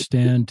 to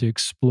understand, to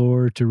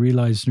explore, to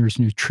realize there's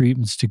new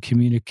treatments, to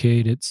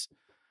communicate.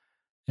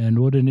 And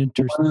what an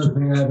interesting. One other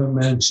thing I haven't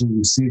mentioned,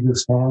 you see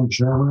this hand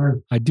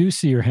tremor? I do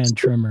see your hand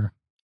tremor.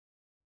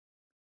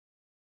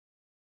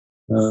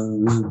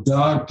 The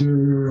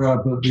doctor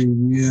up at the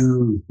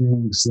U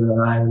thinks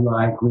that I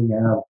likely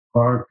have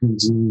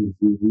Parkinson's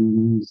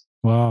disease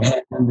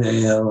and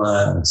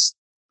ALS.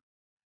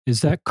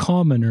 Is that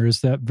common or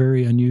is that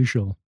very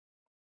unusual?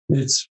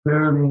 It's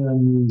fairly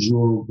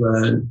unusual,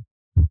 but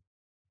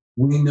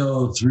we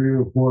know 3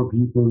 or 4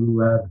 people who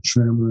have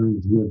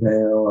tremors with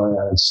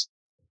ALS.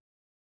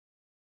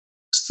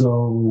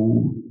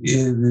 So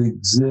it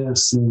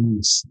exists in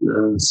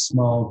a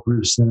small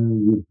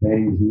percentage of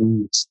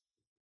patients.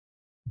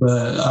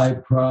 But I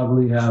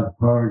probably have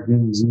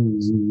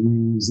Parkinson's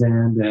disease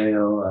and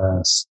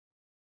ALS.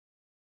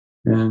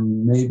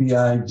 And maybe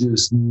I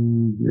just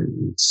need a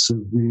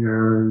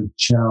severe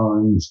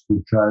challenge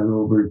to try to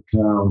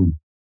overcome.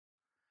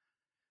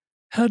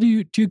 How do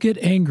you get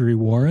angry,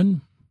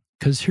 Warren?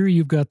 Because here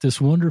you've got this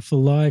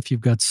wonderful life.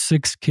 You've got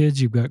 6 kids.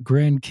 You've got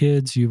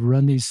grandkids. You've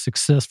run these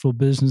successful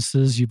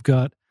businesses. You've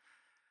got,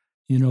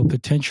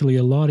 potentially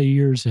a lot of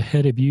years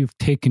ahead of you. You've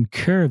taken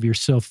care of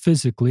yourself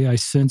physically. I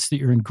sense that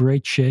you're in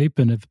great shape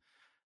and have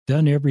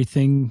done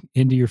everything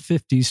into your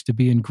 50s to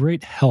be in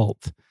great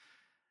health.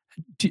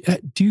 Do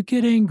you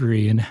get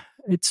angry? And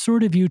it's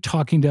sort of you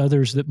talking to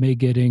others that may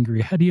get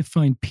angry. How do you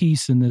find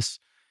peace in this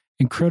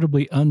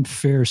incredibly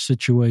unfair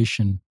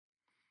situation?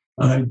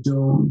 I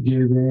don't get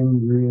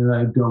angry and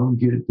I don't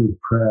get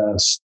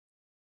depressed.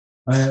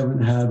 I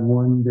haven't had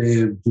one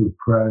day of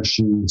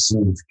depression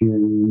since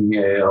getting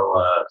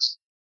ALS.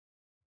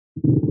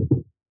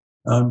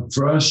 I'm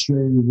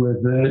frustrated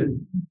with it,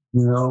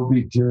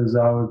 because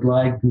I would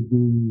like to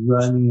be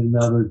running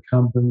another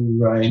company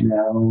right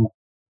now.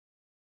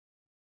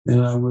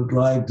 And I would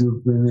like to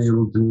have been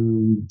able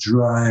to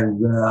drive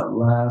that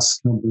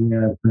last company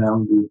I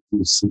founded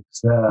to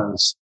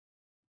success.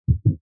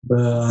 But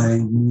I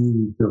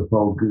need to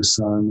focus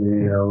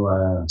on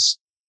ALS.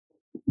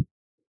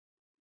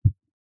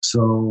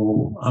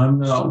 So I'm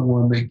not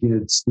one that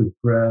gets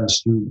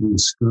depressed or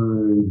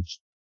discouraged.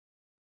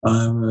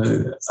 I'm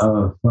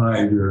a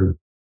fighter,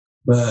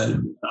 but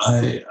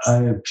I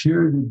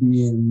appear to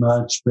be in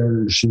much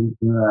better shape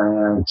than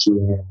I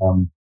actually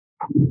am.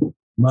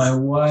 My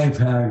wife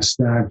has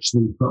to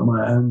actually put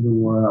my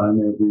underwear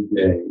on every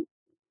day.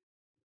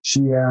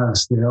 She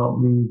has to help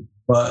me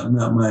button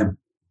up my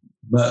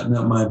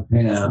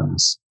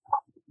pants.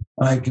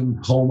 I can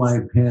pull my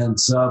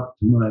pants up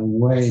to my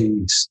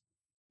waist,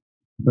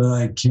 but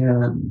I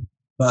can't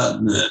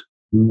button it,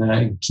 and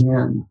I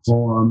can't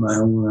pull on my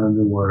own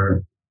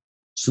underwear.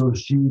 So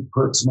she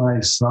puts my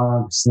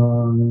socks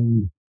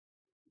on.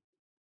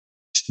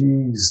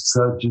 She's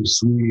such a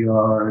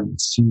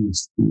sweetheart.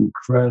 She's an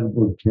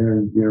incredible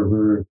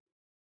caregiver.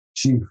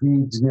 She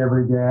feeds me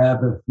every day. I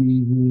have a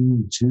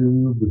feeding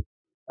tube.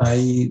 I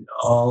eat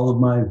all of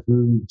my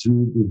food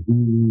through the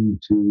feeding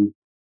tube.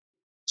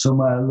 So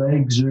my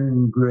legs are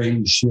in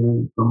great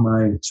shape, but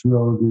my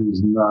throat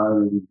is not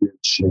in good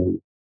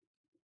shape.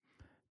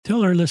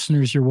 Tell our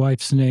listeners your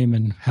wife's name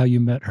and how you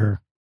met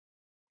her.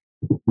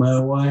 My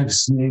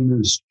wife's name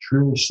is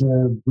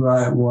Tricia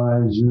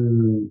Rose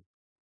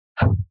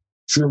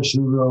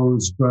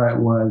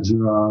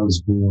Breitweiser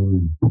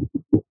Osborne.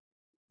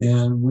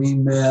 And we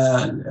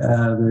met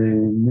at a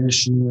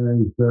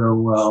missionary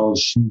farewell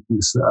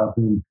sheepus up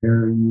in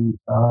Perry,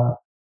 Utah.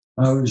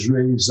 I was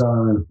raised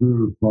on a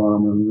fruit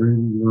farm and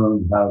really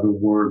learned how to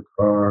work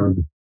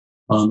hard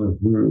on the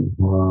fruit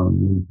farm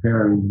in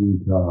Perry,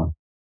 Utah,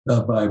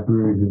 up by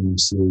Brigham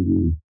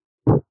City.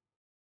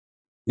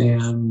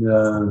 And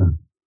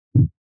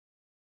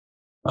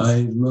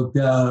I looked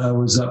out, I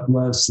was up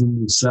less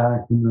than the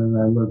sacrament.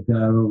 I looked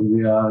out over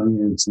the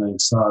audience and I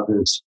saw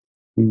this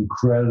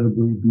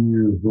incredibly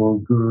beautiful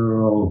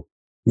girl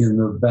in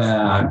the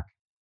back.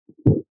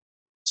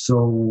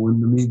 So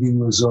when the meeting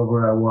was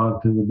over, I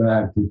walked to the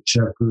back to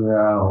check her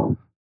out.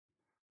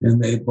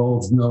 And they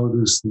both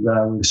noticed that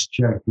I was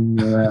checking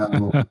her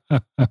out.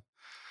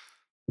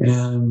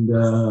 And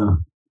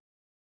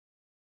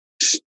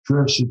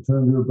Tricia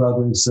turned to her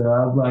brother and said,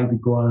 I'd like to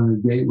go on a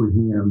date with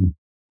him.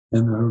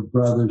 And her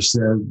brother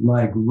said,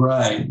 like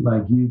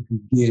you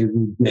could get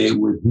a date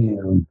with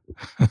him.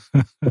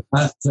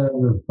 I set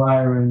the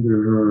fire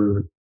under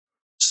her.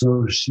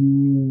 So she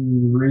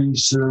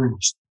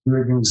researched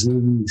Brigham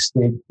City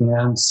state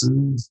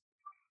dances.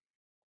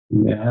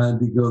 We had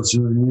to go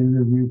through an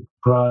interview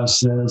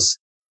process,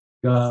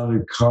 got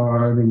a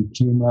card, and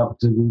came up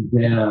to the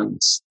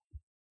dance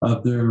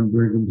up there in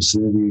Brigham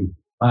City.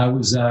 I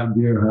was out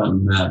deer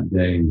hunting that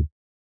day,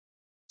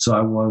 so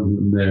I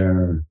wasn't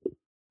there.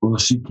 Well,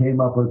 she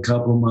came up a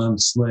couple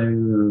months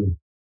later,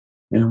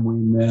 and we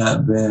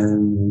met then.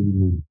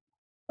 And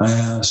I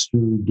asked her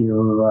to give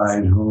a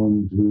ride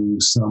home to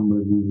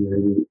somebody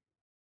that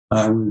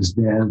I was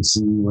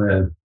dancing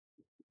with.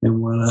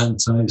 And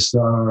once I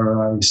saw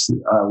her, I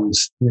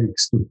was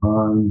fixed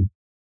upon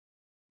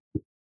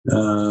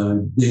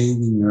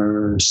dating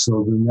her.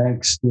 So the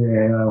next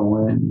day I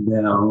went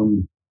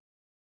down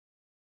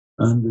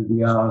under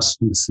the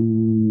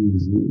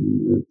auspices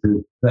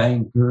to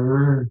thank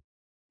her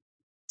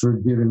for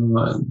giving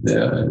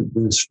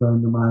this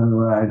friend of mine a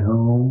ride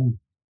home.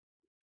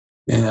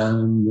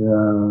 And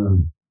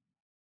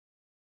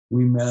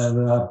we met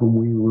up, and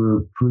we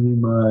were pretty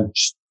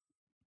much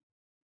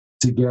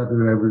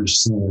together ever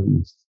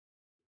since.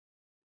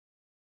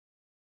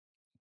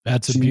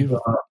 It's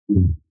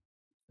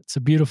a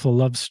beautiful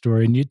love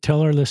story. And you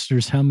tell our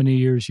listeners how many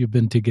years you've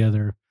been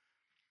together.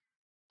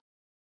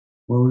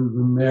 Well, we've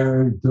been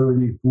married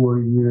 34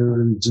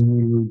 years, and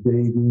we were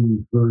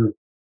dating for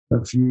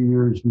a few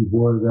years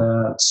before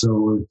that.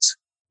 So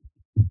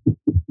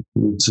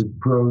it's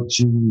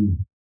approaching.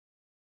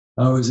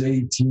 I was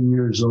 18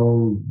 years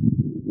old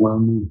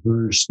when we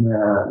first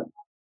met,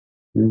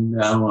 and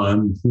now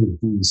I'm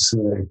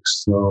 56.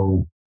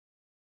 So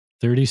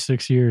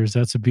 36 years.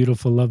 That's a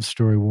beautiful love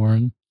story,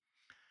 Warren.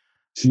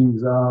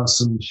 She's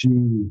awesome.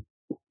 She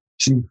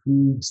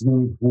feeds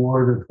me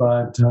 4 to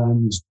 5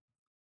 times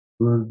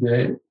per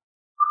day.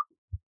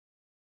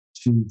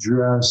 She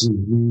dresses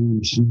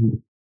me. She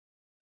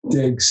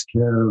takes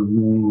care of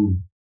me.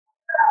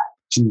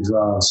 She's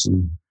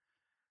awesome.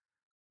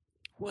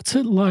 What's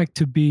it like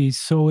to be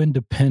so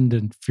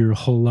independent for your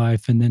whole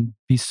life and then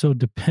be so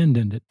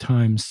dependent at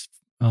times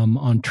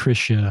on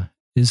Tricia?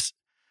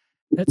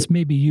 That's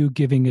maybe you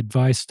giving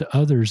advice to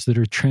others that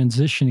are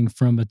transitioning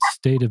from a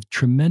state of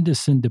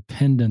tremendous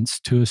independence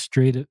to a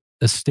state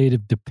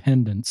of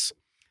dependence.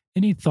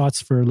 Any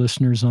thoughts for our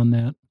listeners on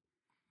that?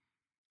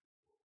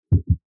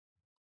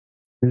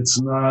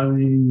 It's not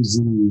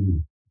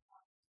easy.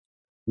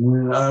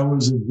 When I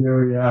was a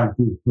very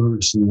active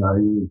person, I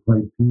used to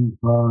play ping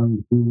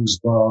pong,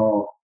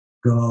 foosball,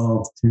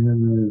 golf,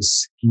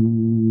 tennis,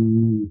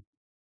 ski.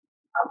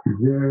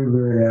 Very,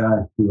 very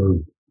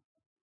active.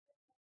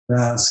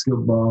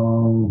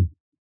 Basketball.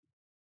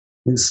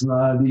 It's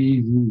not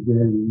easy to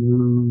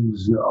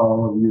lose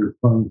all of your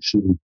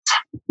function.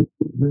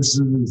 This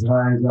is as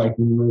high as I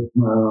can lift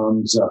my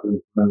arms up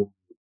in front.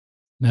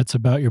 That's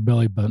about your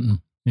belly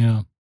button.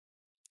 Yeah. A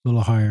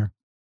little higher.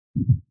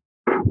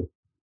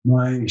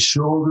 My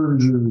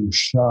shoulders are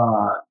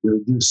shot. They're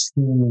just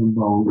skin and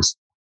bones.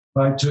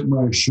 If I took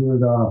my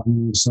shirt off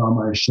and you saw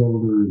my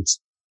shoulders,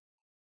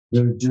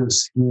 they're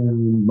just skin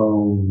and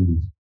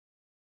bones.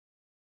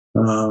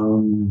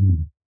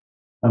 I'm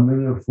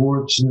in a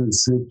fortunate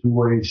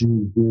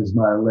situation because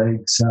my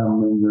legs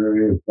haven't been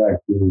very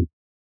effective.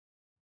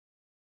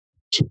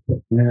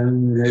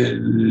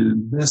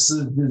 And this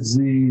is a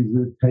disease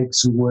that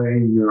takes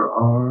away your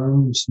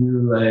arms,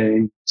 your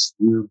legs,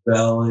 your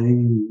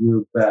belly,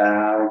 your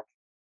back,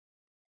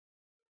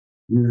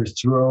 your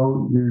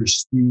throat, your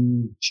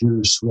speech,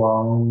 your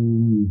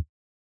swallowing.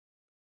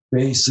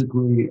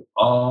 Basically,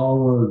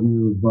 all of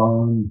your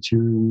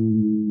voluntary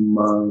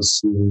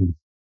muscles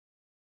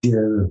get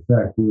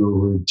affected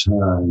over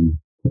time.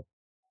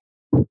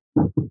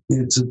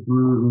 It's a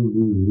brutal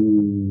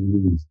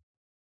disease.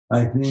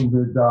 I think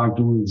the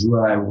doctor was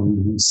right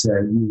when he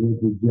said, you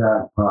hit the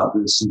jackpot.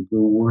 This is the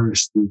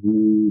worst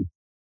disease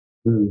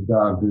that a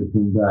doctor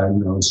can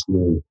diagnose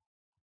with.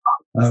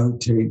 I would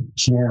take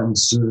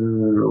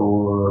cancer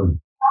or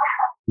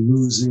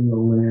losing a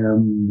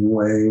limb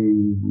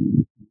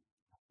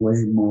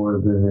way more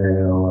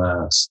than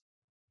ALS.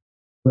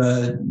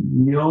 But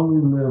you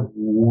only live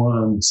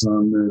once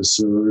on this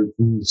earth,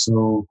 and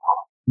so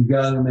you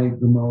got to make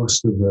the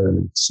most of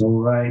it. So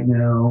right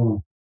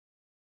now,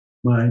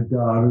 my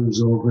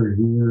daughter's over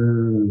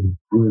here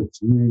with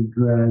 3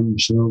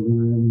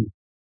 grandchildren,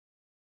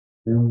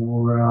 and when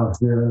we're off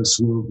this,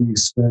 we'll be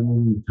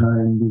spending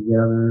time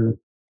together.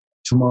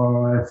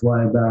 Tomorrow I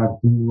fly back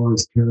to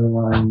North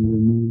Carolina to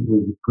meet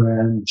with the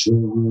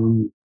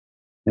grandchildren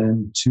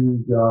and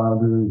 2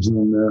 daughters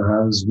and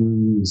their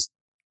husbands.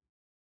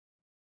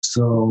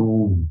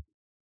 So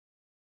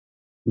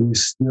we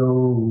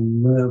still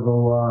live a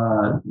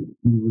lot,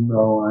 even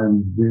though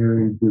I'm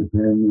very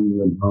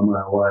dependent upon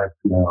my wife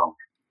now.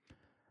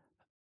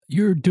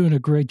 You're doing a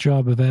great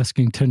job of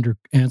answering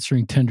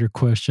tender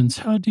questions.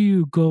 How do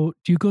you go?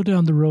 Do you go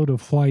down the road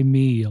of why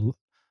me a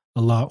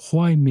lot?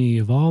 Why me?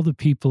 Of all the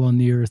people on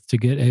the earth to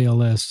get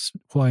ALS,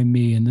 why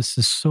me? And this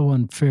is so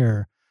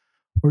unfair.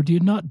 Or do you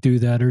not do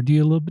that? Or do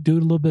you do it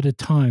a little bit at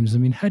times? I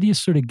mean, how do you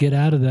sort of get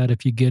out of that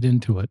if you get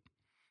into it?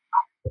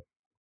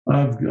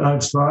 I've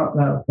thought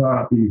that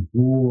thought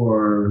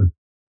before.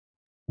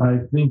 I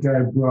think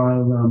I brought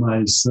it on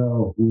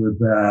myself with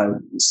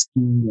that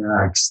ski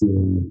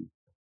accident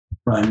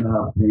by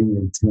not paying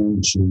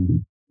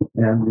attention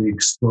and the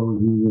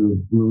exposure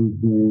to blue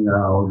green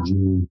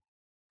algae.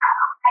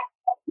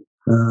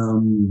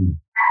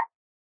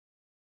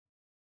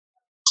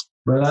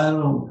 But I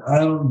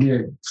don't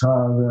get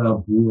caught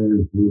up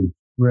with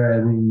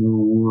fretting or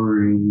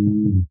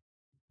worrying.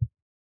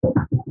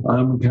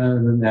 I'm kind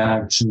of an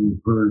action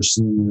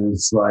person.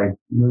 It's like,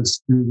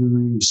 let's do the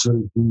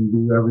research and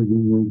do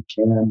everything we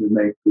can to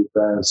make the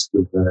best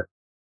of it.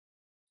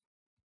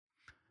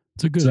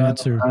 It's a good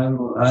answer. I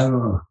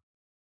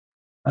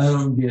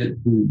don't get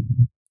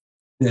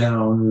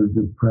down or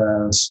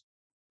depressed.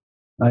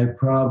 I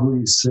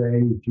probably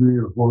say 3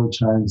 or 4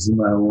 times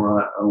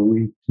a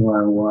week to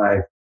my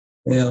wife,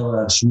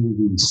 ALS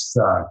really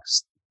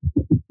sucks.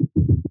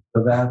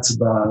 But that's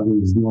about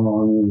as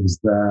long as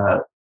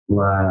that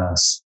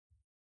lasts.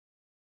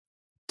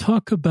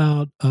 Talk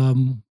about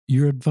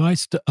your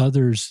advice to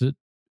others that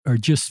are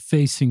just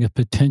facing a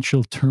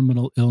potential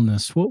terminal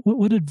illness.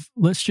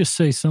 Let's just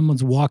say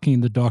someone's walking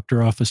in the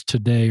doctor office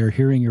today or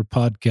hearing your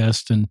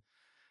podcast and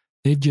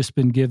they've just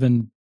been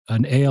given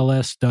an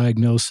ALS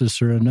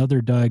diagnosis or another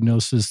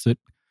diagnosis that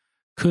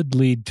could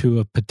lead to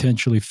a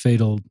potentially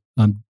fatal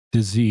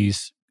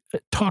disease.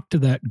 Talk to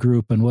that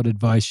group and what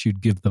advice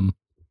you'd give them.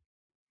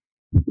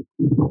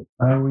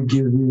 I would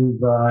give the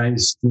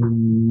advice to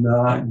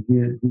not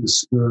get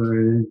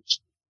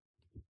discouraged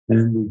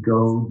and to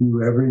go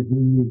do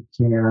everything you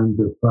can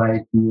to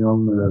fight the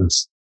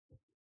illness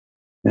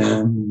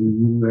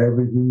and do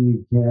everything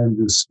you can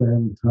to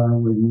spend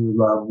time with your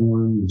loved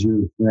ones,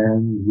 your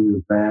friends,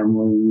 your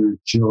family, your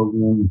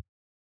children,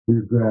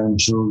 your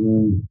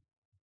grandchildren.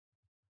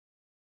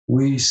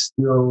 We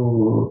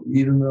still,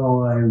 even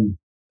though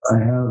I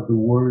have the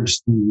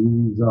worst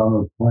disease on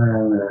the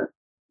planet,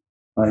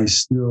 I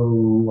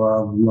still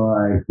love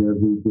life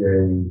every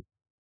day.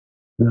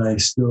 And I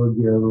still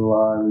get a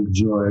lot of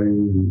joy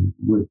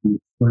with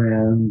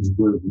friends,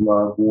 with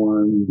loved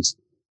ones,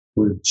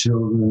 with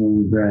children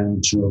and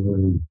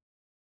grandchildren.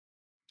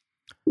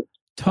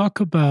 Talk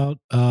about,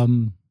 I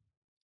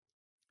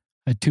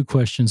had 2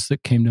 questions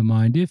that came to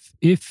mind.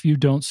 If you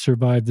don't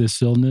survive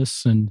this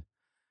illness and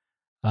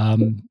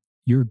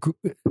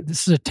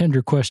this is a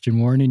tender question,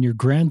 Warren, and your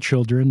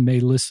grandchildren may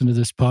listen to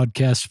this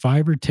podcast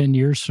 5 or 10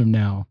 years from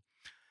now.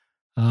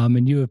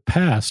 And you have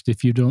passed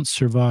if you don't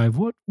survive.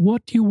 What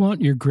do you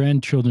want your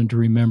grandchildren to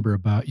remember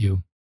about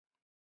you?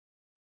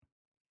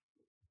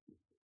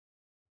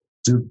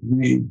 To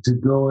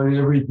go at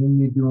everything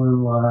you do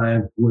in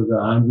life with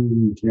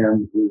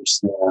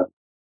 110%.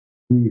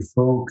 Be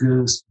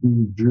focused,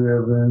 be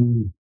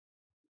driven.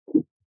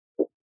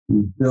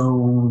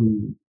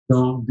 Don't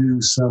do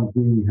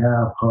something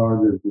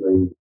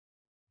half-heartedly.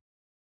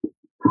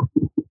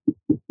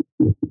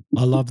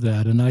 I love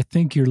that. And I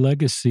think your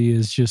legacy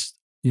is just,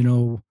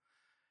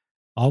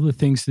 all the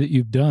things that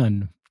you've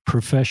done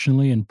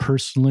professionally and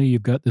personally.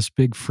 You've got this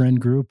big friend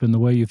group, and the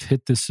way you've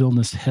hit this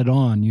illness head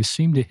on. You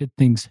seem to hit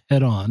things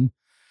head on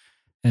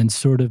and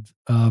sort of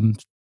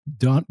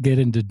don't get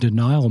into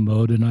denial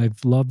mode. And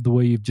I've loved the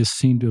way you've just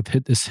seemed to have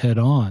hit this head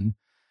on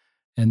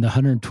and the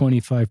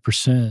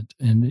 125%.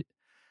 And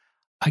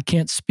I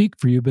can't speak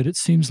for you, but it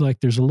seems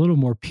like there's a little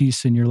more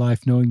peace in your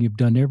life knowing you've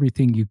done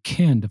everything you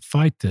can to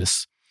fight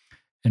this.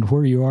 And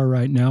where you are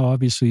right now,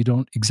 obviously you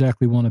don't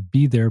exactly want to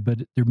be there,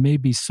 but there may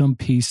be some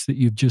peace that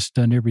you've just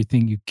done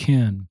everything you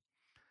can.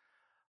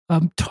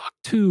 Talk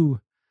to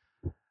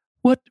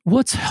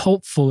what's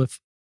helpful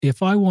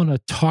if I want to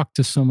talk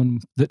to someone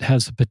that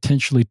has a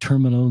potentially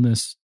terminal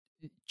illness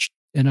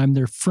and I'm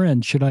their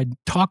friend. Should I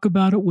talk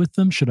about it with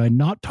them? Should I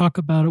not talk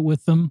about it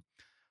with them?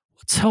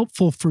 What's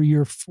helpful for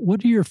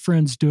what are your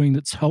friends doing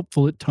that's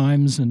helpful at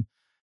times, and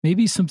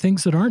maybe some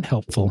things that aren't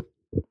helpful?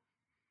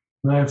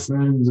 My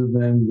friends have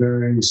been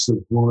very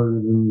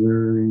supportive and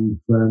very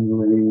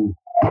friendly.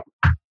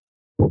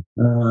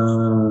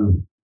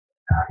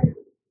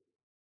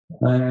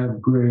 I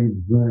have great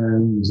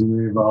friends, and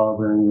they've all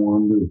been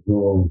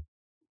wonderful.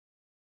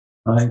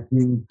 I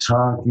think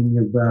talking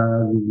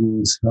about it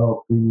is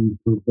helping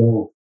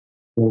for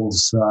both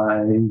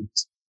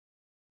sides.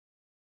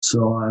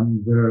 So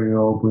I'm very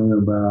open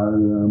about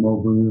it. I'm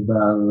open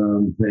about it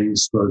on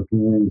Facebook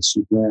and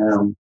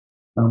Instagram.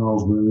 I'm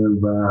open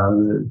about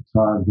it,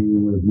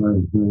 talking with my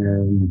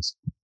friends.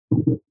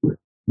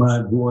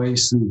 My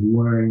voice is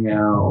wearing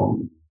out.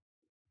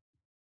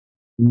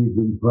 You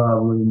can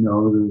probably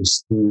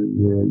notice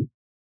that it's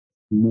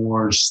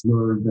more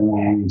slurred than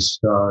when we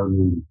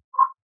started.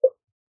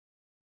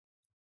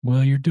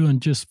 Well, you're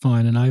doing just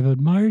fine, and I've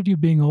admired you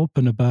being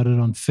open about it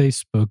on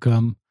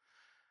Facebook.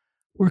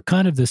 We're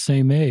kind of the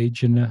same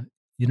age, and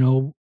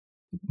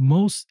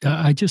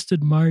I just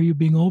admire you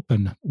being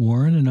open,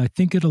 Warren, and I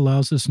think it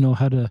allows us to know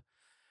how to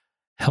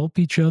help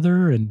each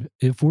other. And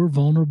if we're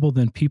vulnerable,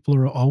 then people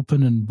are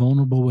open and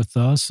vulnerable with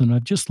us. And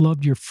I've just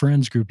loved your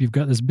friends group. You've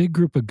got this big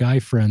group of guy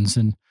friends.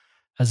 And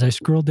as I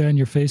scroll down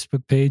your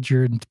Facebook page,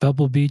 you're in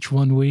Pebble Beach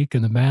one week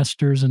and the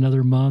Masters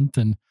another month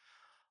and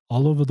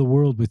all over the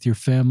world with your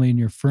family and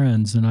your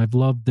friends. And I've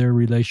loved their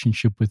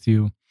relationship with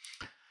you.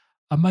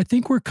 I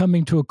think we're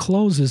coming to a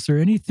close. Is there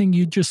anything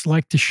you'd just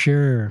like to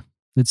share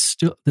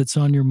that's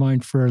on your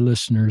mind for our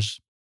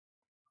listeners?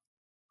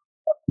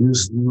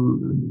 This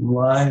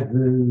life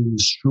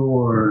is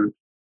short,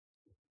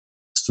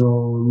 So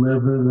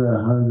live at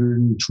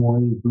 120%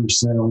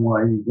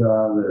 while you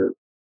got it.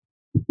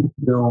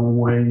 Don't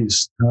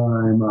waste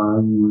time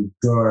on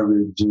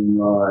garbage in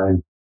life.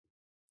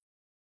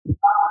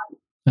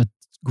 That's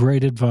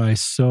great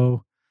advice.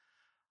 So,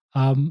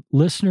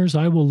 listeners,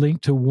 I will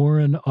link to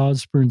Warren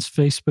Osborn's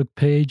Facebook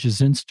page,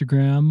 his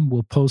Instagram.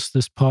 We'll post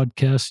this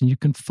podcast, and you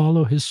can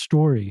follow his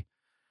story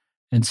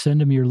and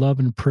send him your love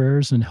and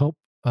prayers and help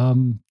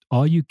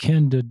all you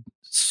can to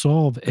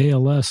solve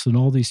ALS and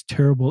all these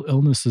terrible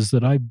illnesses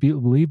that I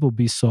believe will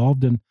be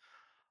solved. And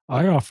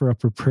I offer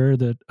up a prayer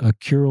that a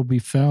cure will be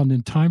found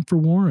in time for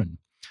Warren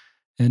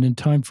and in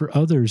time for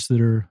others that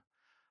are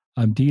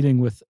dealing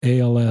with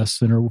ALS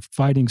and are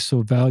fighting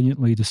so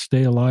valiantly to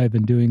stay alive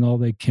and doing all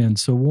they can.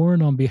 So,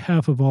 Warren, on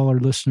behalf of all our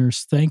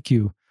listeners, thank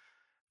you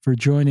for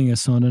joining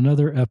us on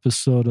another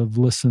episode of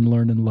Listen,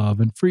 Learn, and Love,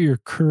 and for your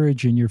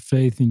courage and your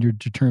faith and your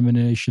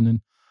determination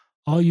and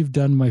all you've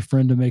done, my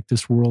friend, to make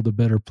this world a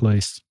better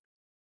place.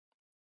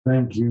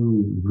 Thank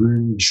you.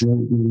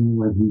 Appreciate being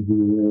with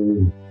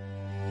you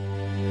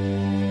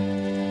today.